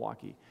this in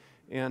Milwaukee.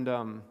 And,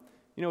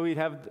 we'd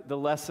have the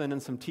lesson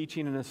and some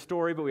teaching and a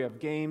story, but we have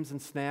games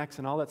and snacks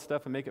and all that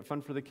stuff and make it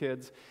fun for the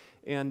kids.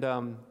 And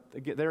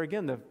there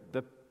again,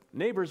 the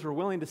neighbors were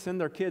willing to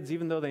send their kids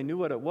even though they knew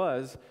what it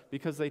was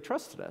because they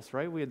trusted us,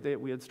 right? We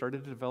had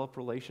started to develop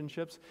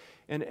relationships.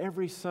 And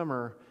every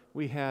summer,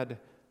 we had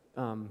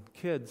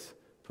kids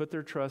put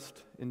their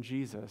trust in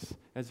Jesus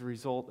as a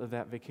result of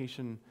that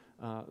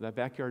that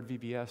Backyard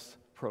VBS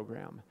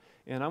program.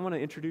 And I want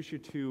to introduce you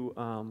to,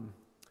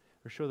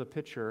 or show that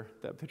picture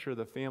of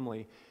the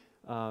family.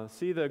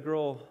 See the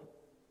girl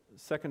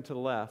second to the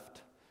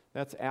left?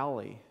 That's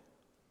Allie.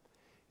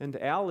 And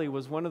Allie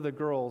was one of the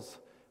girls,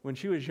 when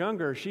she was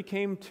younger, she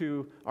came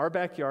to our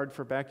backyard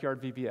for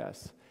Backyard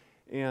VBS.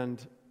 And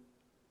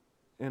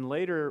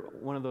later,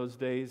 one of those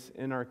days,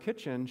 in our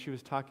kitchen, she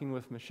was talking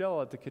with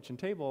Michelle at the kitchen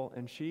table,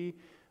 and she,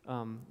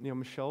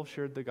 Michelle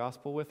shared the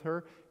gospel with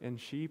her, and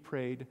she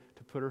prayed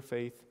to put her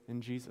faith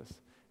in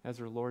Jesus as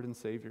her Lord and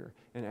Savior.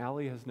 And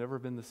Allie has never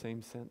been the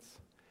same since.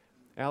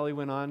 Allie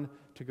went on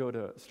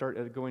to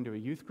start going to a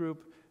youth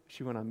group.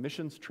 She went on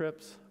missions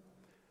trips.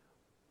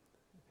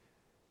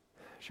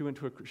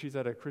 She's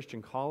at a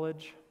Christian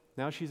college.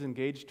 Now she's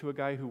engaged to a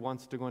guy who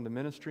wants to go into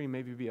ministry,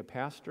 maybe be a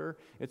pastor.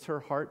 It's her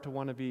heart to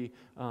want to be,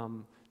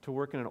 to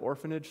work in an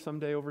orphanage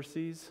someday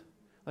overseas.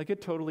 Like,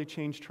 it totally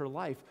changed her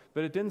life.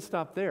 But it didn't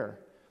stop there.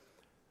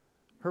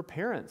 Her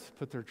parents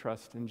put their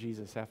trust in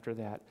Jesus after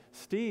that.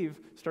 Steve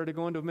started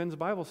going to a men's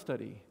Bible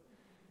study.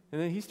 And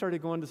then he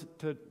started going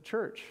to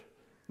church.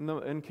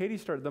 And Katie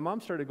the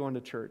mom started going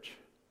to church.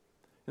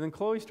 And then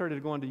Chloe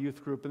started going to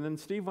youth group. And then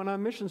Steve went on a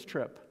missions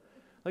trip.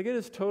 Like, it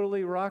has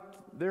totally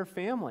rocked their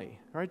family,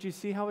 right? Do you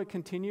see how it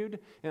continued?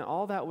 And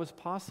all that was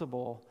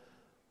possible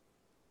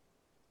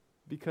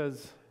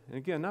because, and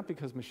again, not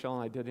because Michelle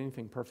and I did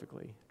anything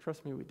perfectly.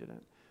 Trust me, we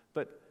didn't.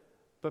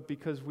 But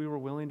because we were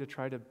willing to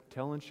try to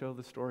tell and show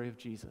the story of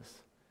Jesus.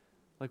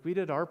 Like, we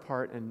did our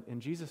part,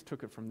 and Jesus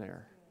took it from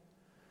there.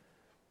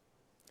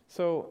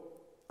 So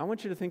I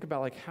want you to think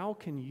about, like, how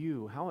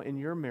in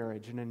your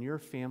marriage and in your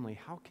family,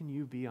 how can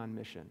you be on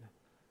mission?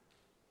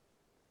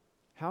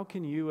 How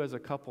can you as a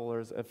couple or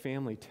as a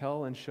family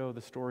tell and show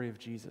the story of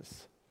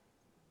Jesus?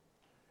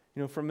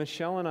 You know, for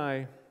Michelle and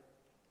I,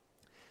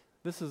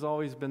 this has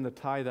always been the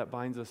tie that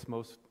binds us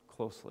most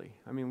closely.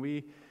 I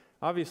mean,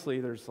 obviously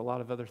there's a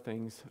lot of other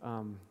things,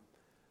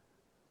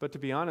 but to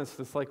be honest,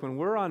 it's like when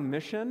we're on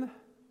mission,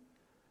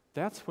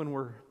 that's when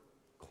we're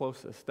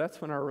closest.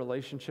 That's when our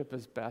relationship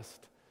is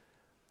best.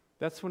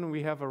 That's when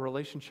we have a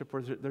relationship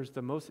where there's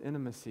the most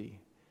intimacy.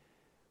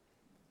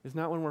 It's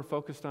not when we're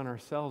focused on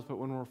ourselves, but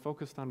when we're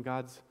focused on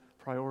God's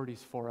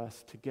priorities for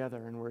us together,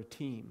 and we're a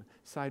team,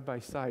 side by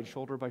side,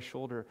 shoulder by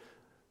shoulder,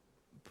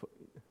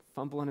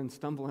 fumbling and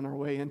stumbling our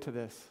way into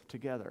this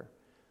together.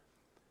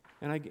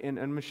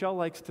 And Michelle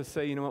likes to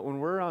say, you know what, when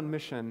we're on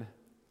mission,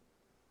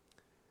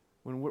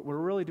 when we're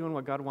really doing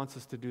what God wants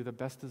us to do, the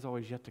best is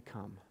always yet to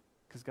come,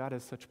 because God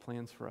has such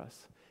plans for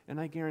us.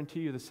 And I guarantee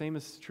you the same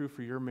is true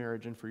for your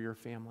marriage and for your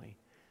family.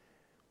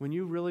 When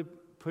you really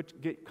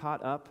get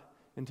caught up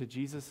into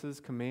Jesus'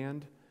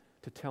 command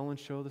to tell and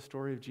show the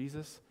story of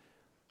Jesus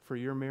for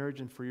your marriage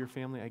and for your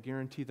family, I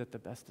guarantee that the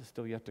best is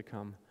still yet to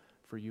come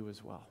for you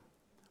as well.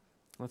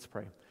 Let's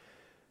pray.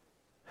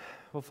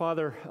 Well,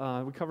 Father,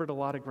 we covered a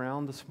lot of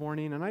ground this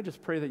morning, and I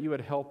just pray that you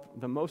would help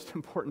the most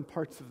important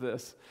parts of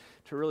this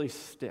to really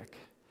stick.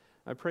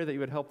 I pray that you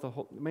would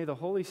help may the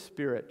Holy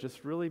Spirit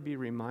just really be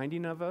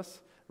reminding of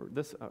us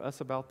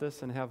about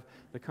this and have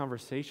the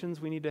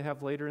conversations we need to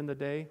have later in the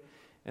day.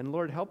 And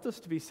Lord, help this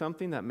to be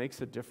something that makes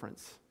a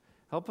difference.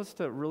 Help us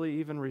to really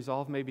even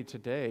resolve maybe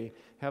today,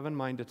 have in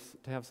mind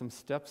to have some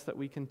steps that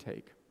we can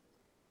take.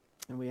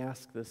 And we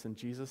ask this in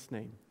Jesus'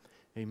 name.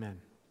 Amen.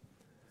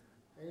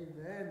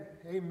 Amen.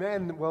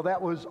 Amen. Well, that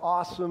was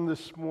awesome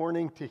this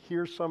morning to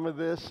hear some of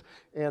this.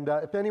 And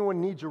if anyone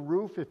needs a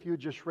roof, if you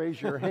just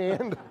raise your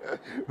hand,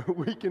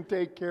 we can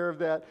take care of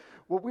that.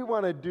 What we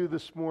want to do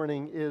this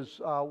morning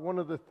is one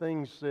of the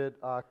things that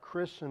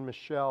Chris and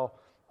Michelle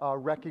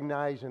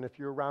recognize, and if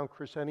you're around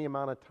Chris any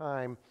amount of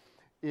time,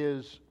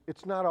 is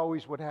it's not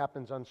always what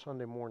happens on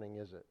Sunday morning,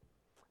 is it?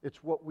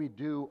 It's what we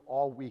do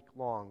all week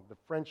long, the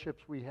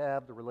friendships we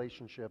have, the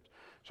relationships.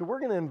 So we're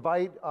going to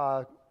invite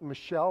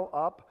Michelle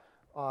up.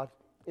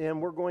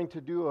 And we're going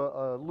to do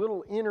a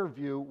little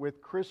interview with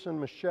Chris and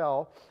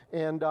Michelle.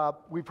 And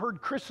we've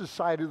heard Chris's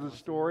side of the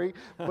story,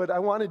 but I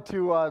wanted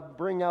to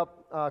bring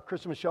up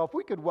Chris and Michelle. If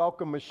we could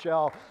welcome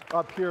Michelle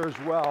up here as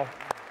well.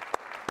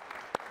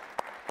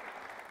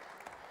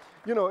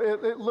 You know,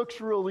 it looks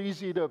real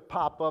easy to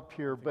pop up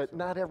here, but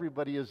not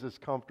everybody is as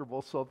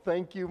comfortable. So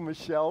thank you,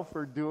 Michelle,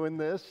 for doing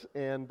this.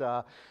 And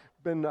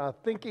been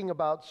thinking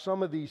about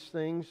some of these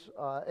things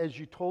as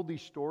you told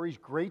these stories,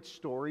 great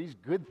stories,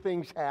 good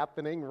things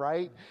happening,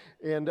 right?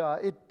 And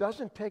it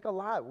doesn't take a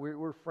lot.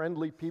 We're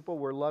friendly people,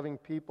 we're loving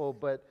people,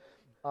 but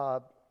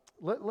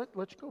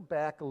let's go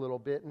back a little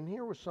bit. And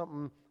here was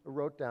something I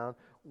wrote down.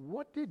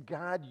 What did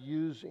God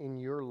use in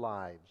your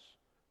lives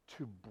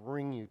to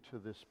bring you to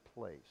this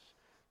place?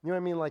 You know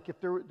what I mean? Like if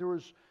there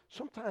was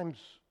sometimes,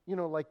 you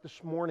know, like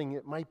this morning,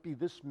 it might be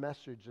this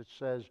message that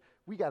says,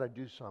 we got to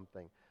do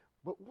something.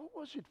 But what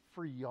was it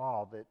for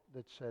y'all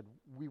that said,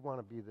 we want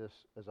to be this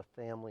as a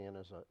family and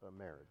as a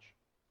marriage?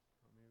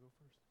 Want me to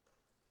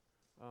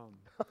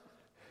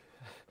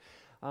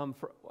go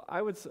first?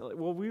 I would say,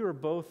 well, we were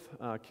both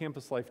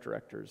campus life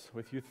directors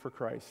with Youth for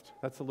Christ.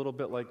 That's a little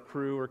bit like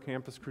Cru or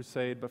Campus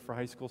Crusade, but for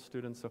high school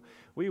students. So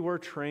we were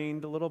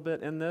trained a little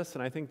bit in this,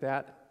 and I think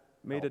that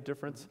made a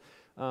difference.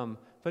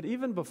 But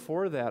even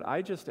before that,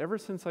 ever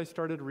since I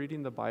started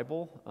reading the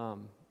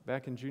Bible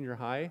back in junior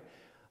high,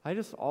 I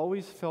just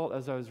always felt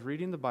as I was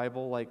reading the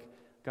Bible like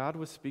God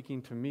was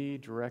speaking to me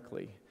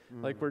directly.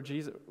 Like where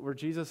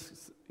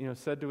Jesus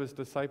said to his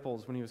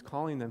disciples when he was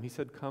calling them, he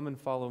said, "Come and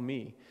follow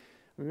me."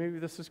 I mean, maybe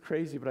this is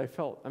crazy, but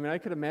I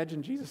could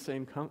imagine Jesus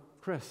saying,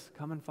 Chris,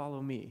 come and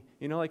follow me.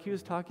 Like he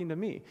was talking to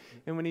me.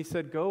 And when he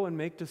said, go and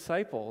make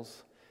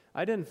disciples,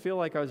 I didn't feel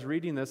like I was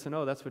reading this and,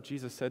 that's what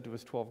Jesus said to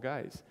his 12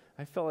 guys.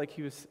 I felt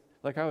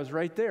like I was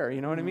right there,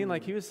 you know what I mean?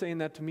 Like he was saying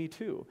that to me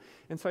too.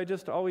 And so I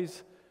just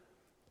always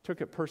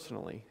took it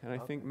personally, and I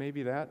think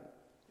maybe that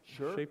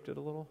shaped it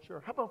a little.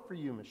 Sure. How about for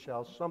you,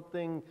 Michelle?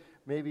 Something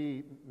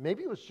maybe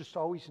it was just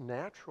always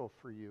natural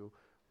for you,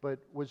 but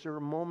was there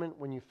a moment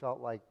when you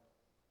felt like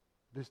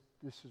this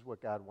is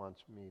what God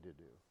wants me to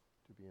do,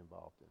 to be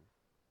involved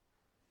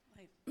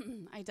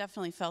in? I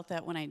definitely felt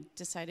that when I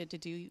decided to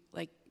do,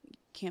 like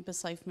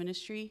Campus Life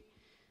Ministry.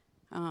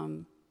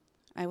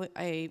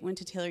 I went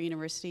to Taylor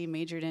University,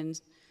 majored in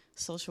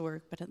social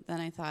work, but then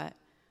I thought,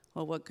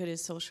 well, what good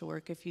is social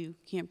work if you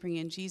can't bring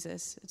in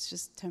Jesus? It's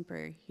just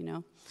temporary, you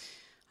know.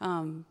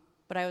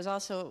 But I was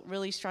also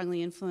really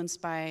strongly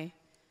influenced by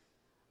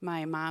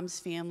my mom's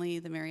family,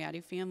 the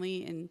Mariotti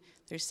family, and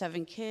there's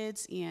 7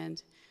 kids,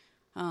 and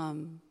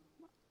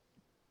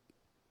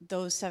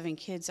those 7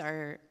 kids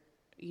are,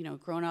 you know,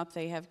 grown up,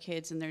 they have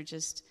kids, and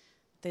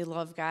they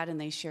love God, and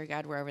they share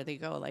God wherever they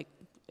go. Like,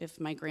 if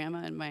my grandma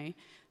and my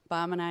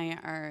mom and I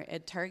are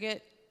at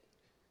Target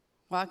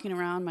walking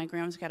around, my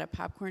grandma's got a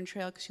popcorn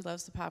trail because she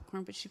loves the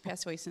popcorn, but she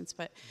passed away since,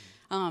 but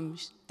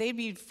they'd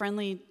be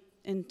friendly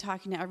and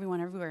talking to everyone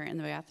everywhere, in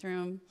the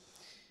bathroom,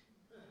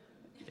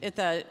 at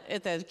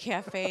the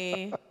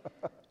cafe,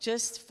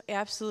 just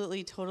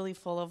absolutely, totally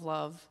full of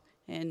love.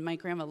 And my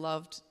grandma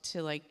loved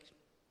to, like,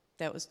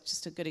 that was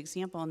just a good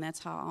example, and that's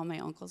how all my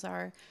uncles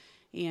are.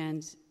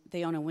 And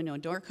they own a window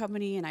and door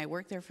company, and I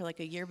worked there for like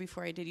a year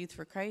before I did Youth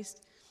for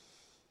Christ.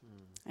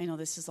 I know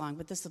this is long,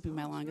 but this will be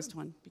my longest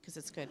one because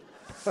it's good.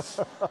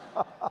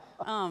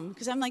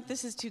 Because I'm like,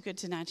 this is too good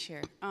to not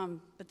share.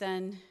 But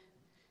then,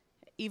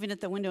 even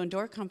at the window and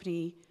door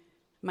company,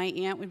 my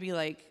aunt would be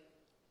like,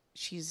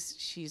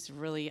 she's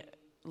really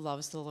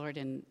loves the Lord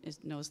and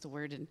knows the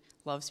word and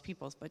loves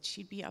people, but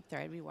she'd be up there,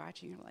 I'd be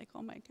watching her like,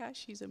 oh my gosh,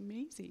 she's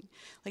amazing.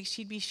 Like,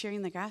 she'd be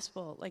sharing the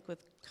gospel, like,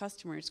 with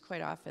customers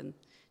quite often,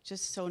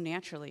 just so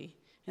naturally,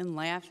 and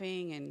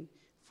laughing and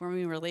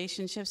forming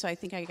relationships. So I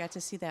think I got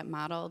to see that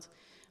modeled.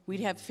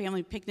 We'd have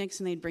family picnics,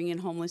 and they'd bring in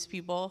homeless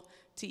people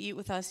to eat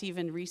with us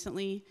even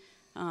recently.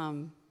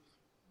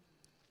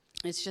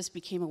 It's just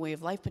became a way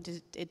of life, but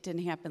it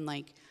didn't happen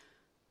like,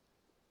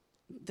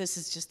 this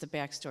is just the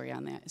backstory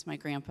on that. Is my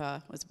grandpa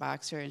was a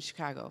boxer in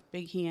Chicago.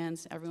 Big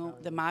hands, everyone,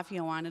 the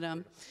mafia wanted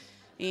him.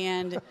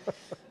 And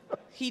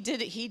he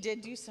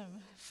did do some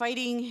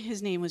fighting.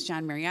 His name was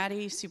John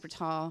Mariotti, super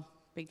tall,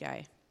 big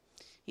guy.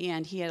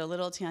 And he had a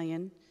little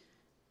Italian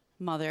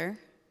mother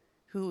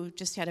who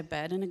just had a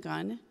bed and a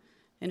gun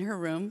in her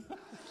room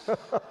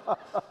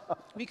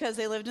because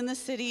they lived in the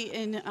city,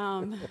 and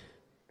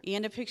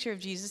a picture of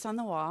Jesus on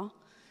the wall.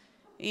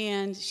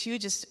 And she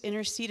would just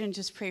intercede and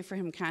just pray for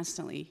him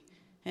constantly.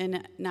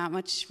 And not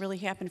much really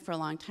happened for a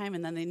long time.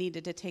 And then they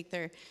needed to take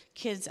their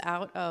kids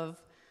out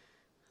of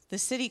the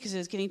city because it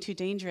was getting too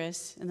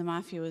dangerous, and the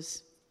mafia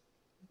was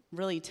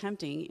really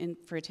tempting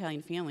for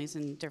Italian families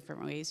in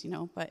different ways, you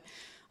know. But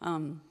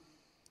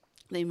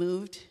they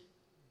moved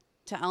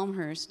to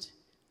Elmhurst.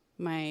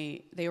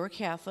 They were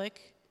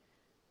Catholic.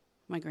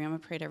 My grandma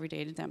prayed every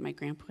day that my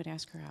grandpa would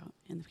ask her out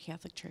in the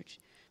Catholic church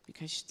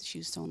because she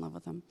was so in love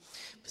with him.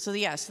 So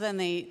then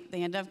they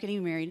ended up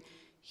getting married.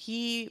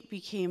 He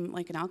became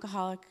like an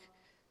alcoholic,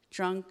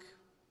 drunk.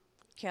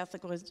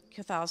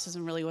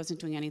 Catholicism really wasn't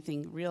doing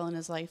anything real in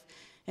his life.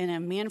 And a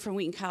man from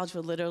Wheaton College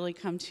would literally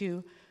come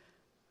to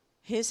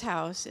his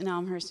house in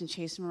Elmhurst and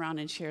chase him around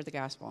and share the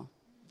gospel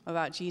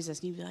about Jesus.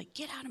 And he'd be like,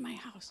 get out of my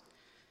house.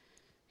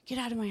 Get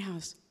out of my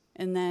house.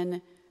 And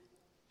then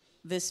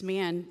this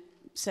man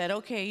said,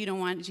 okay, you don't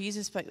want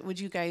Jesus, but would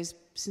you guys,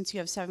 since you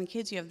have 7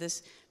 kids, you have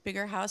this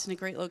bigger house in a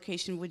great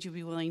location, would you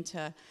be willing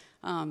to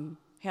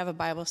have a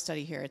Bible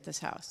study here at this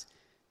house?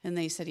 And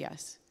they said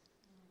yes.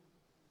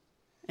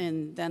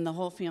 And then the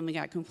whole family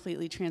got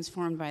completely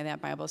transformed by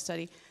that Bible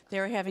study. They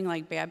were having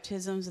like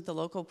baptisms at the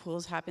local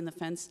pools, hopping the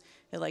fence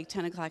at like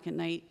 10 o'clock at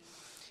night.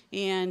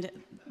 And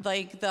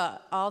like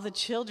all the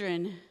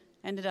children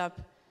ended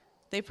up,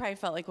 they probably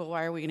felt like, well,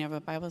 why are we going to have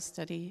a Bible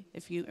study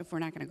if we're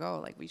not going to go?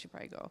 Like, we should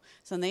probably go.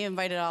 So they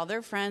invited all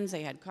their friends.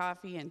 They had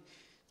coffee, and,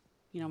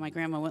 you know, my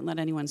grandma wouldn't let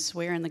anyone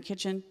swear in the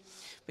kitchen.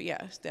 But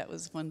yeah, that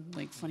was one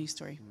like funny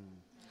story.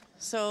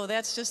 So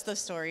that's just the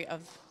story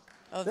of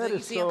the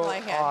example I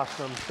had. That is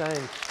so awesome.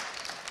 Thanks.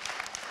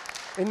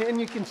 And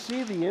you can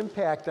see the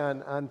impact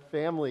on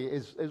family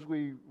as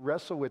we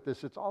wrestle with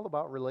this. It's all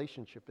about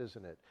relationship,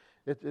 isn't it?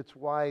 It's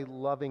why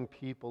loving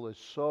people is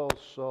so,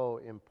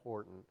 so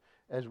important,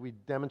 as we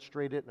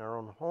demonstrate it in our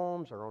own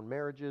homes, our own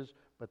marriages,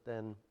 but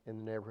then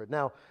in the neighborhood.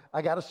 Now,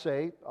 I got to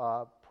say,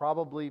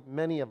 probably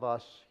many of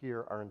us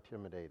here are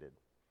intimidated,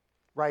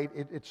 right?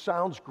 It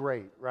sounds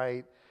great,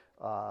 right?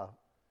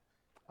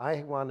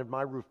 I wanted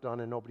my roof done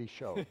and nobody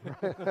showed.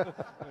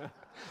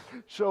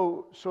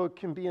 So it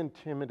can be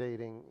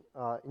intimidating,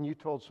 and you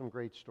told some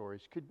great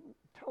stories. Could you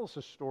tell us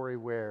a story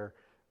where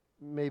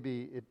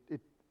maybe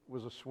it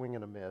was a swing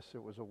and a miss,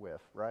 it was a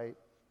whiff, right?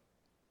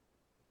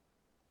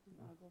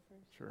 I'll go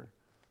first. Sure.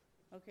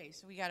 Okay,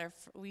 so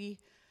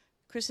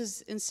Chris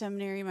is in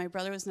seminary. My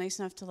brother was nice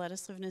enough to let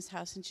us live in his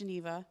house in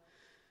Geneva.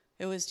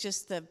 It was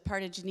just the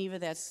part of Geneva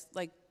that's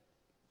like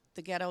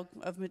the ghetto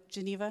of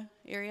Geneva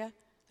area.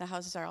 The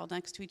houses are all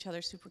next to each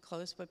other, super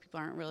close, but people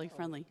aren't really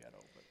friendly. Ghetto,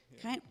 but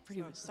yeah.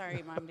 Pretty much.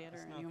 Sorry, Mom, Dad,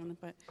 or anyone,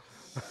 but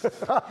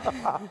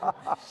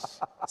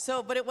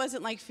but it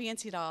wasn't like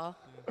fancy at all,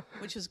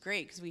 which was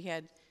great because we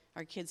had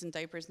our kids in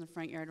diapers in the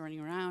front yard running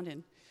around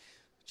and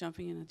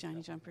jumping in the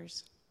Johnny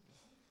jumpers.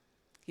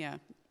 Yeah.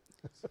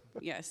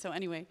 Yeah, so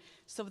anyway,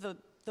 so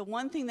the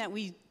one thing that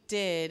we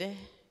did,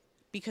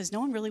 because no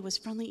one really was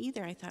friendly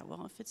either, I thought,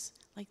 well, if it's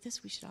like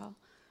this, we should all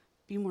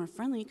be more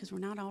friendly because we're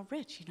not all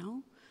rich, you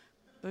know?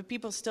 But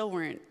people still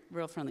weren't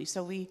real friendly.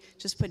 So we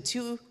just put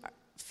 2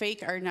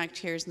 fake Ardenock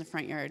chairs in the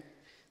front yard,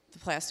 the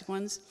plastic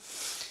ones,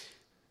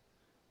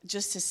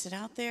 just to sit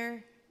out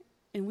there.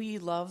 And we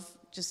love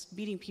just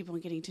meeting people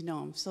and getting to know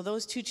them. So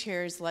those 2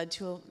 chairs led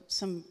to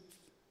some,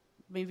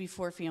 maybe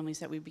 4 families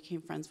that we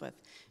became friends with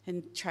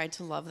and tried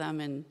to love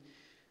them. And,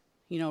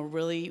 you know,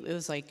 really, it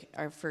was like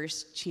our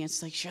first chance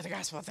to like share the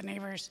gospel with the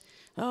neighbors.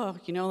 Oh,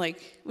 you know,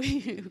 like,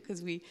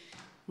 because we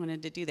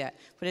wanted to do that.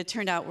 But it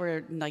turned out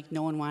where like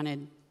no one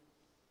wanted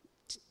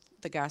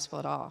the gospel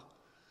at all.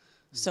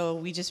 So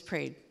we just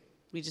prayed.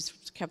 We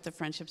just kept the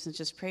friendships and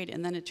just prayed.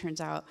 And then it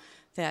turns out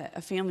that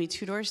a family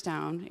 2 doors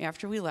down,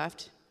 after we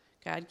left,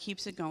 God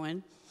keeps it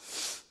going.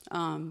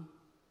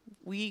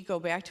 We go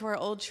back to our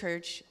old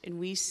church and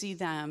we see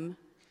them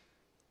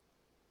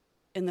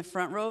in the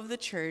front row of the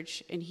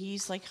church, and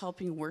he's like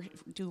helping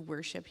do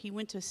worship. He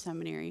went to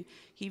seminary.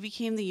 He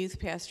became the youth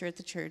pastor at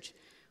the church.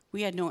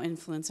 We had no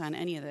influence on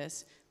any of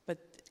this, but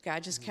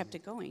God just kept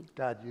it going.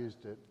 God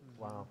used it.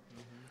 Wow.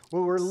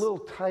 Well, we're a little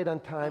tight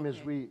on time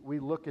as we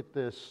look at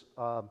this.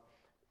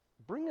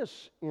 Bring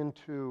us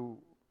into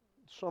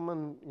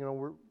someone, you know,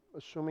 we're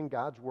assuming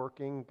God's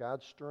working,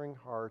 God's stirring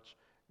hearts.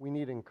 We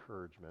need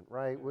encouragement,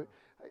 right?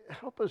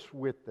 Help us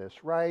with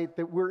this, right?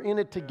 That we're in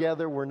it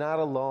together. We're not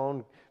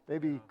alone.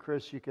 Maybe,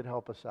 Chris, you could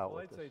help us out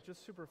with I'd this. say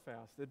just super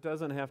fast. It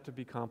doesn't have to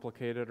be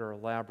complicated or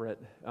elaborate.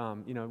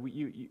 You know,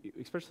 you,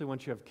 especially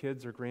once you have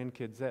kids or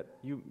grandkids, that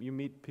you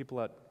meet people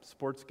at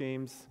sports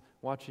games,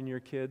 watching your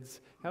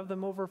kids. Have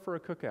them over for a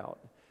cookout.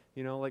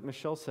 You know, like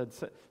Michelle said,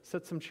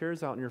 set some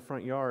chairs out in your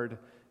front yard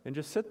and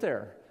just sit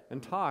there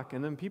and talk,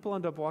 and then people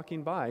end up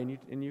walking by,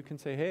 and you can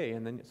say, hey,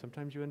 and then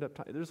sometimes you end up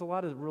talking. There's a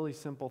lot of really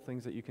simple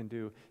things that you can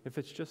do if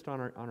it's just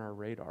on our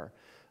radar.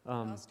 It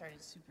all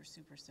started super,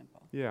 super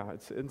simple. Yeah,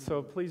 and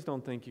so please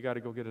don't think you got to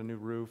go get a new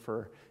roof,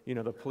 or, you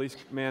know, the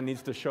policeman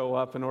needs to show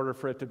up in order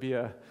for it to be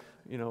a,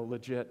 you know,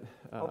 legit.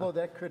 Although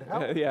that could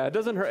help. Yeah, it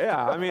doesn't hurt.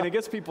 Yeah, I mean, it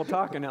gets people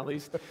talking at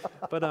least.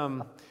 But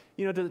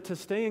you know, to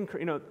stay,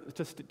 you know,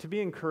 to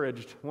be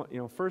encouraged. You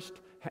know, first,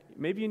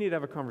 maybe you need to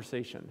have a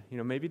conversation. You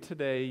know, maybe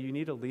today you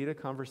need to lead a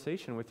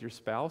conversation with your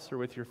spouse or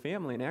with your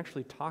family and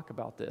actually talk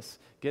about this.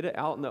 Get it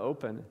out in the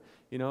open.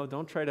 You know,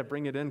 don't try to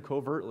bring it in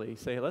covertly.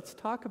 Say, let's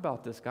talk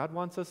about this. God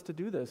wants us to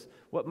do this.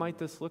 What might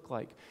this look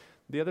like?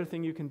 The other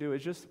thing you can do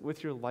is just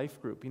with your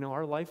life group. You know,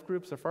 our life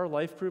groups, if our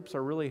life groups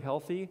are really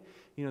healthy,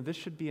 you know, this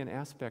should be an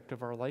aspect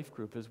of our life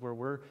group, is where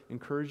we're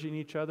encouraging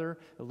each other,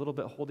 a little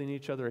bit holding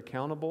each other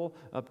accountable,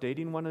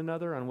 updating one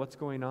another on what's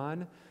going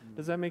on.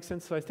 Does that make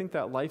sense? So I think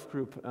that life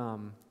group,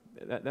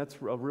 that's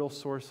a real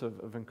source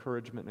of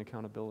encouragement and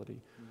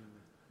accountability.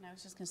 And I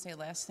was just going to say,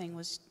 last thing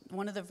was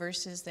one of the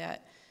verses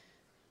that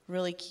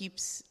really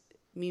keeps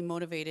me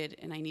motivated,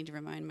 and I need to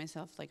remind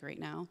myself, like right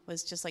now,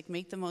 was just like,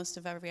 make the most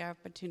of every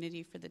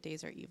opportunity, for the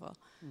days are evil.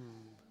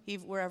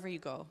 Wherever you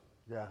go.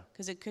 Yeah.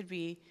 Because it could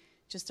be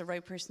just the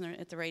right person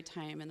at the right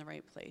time, in the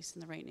right place,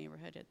 in the right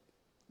neighborhood, at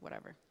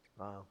whatever.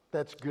 Wow,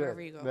 that's good.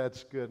 Wherever you go.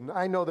 That's good. And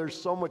I know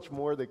there's so much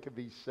more that could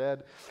be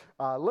said.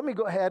 Let me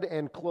go ahead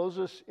and close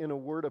us in a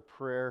word of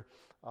prayer.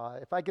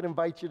 If I could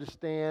invite you to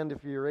stand,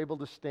 if you're able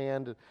to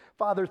stand.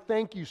 Father,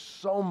 thank you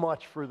so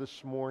much for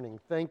this morning.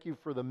 Thank you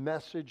for the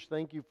message.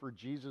 Thank you for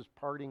Jesus'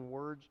 parting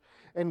words.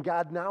 And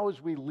God, now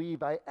as we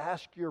leave, I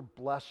ask your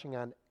blessing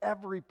on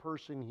every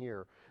person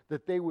here,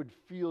 that they would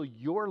feel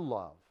your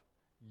love,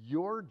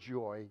 your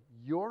joy,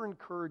 your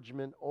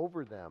encouragement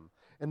over them,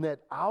 and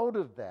that out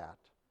of that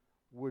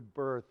would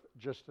birth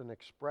just an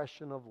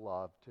expression of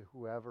love to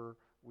whoever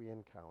we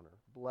encounter.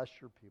 Bless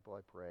your people,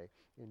 I pray.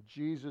 In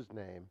Jesus'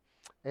 name,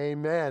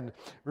 amen.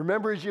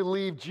 Remember, as you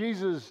leave,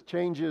 Jesus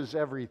changes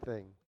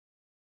everything.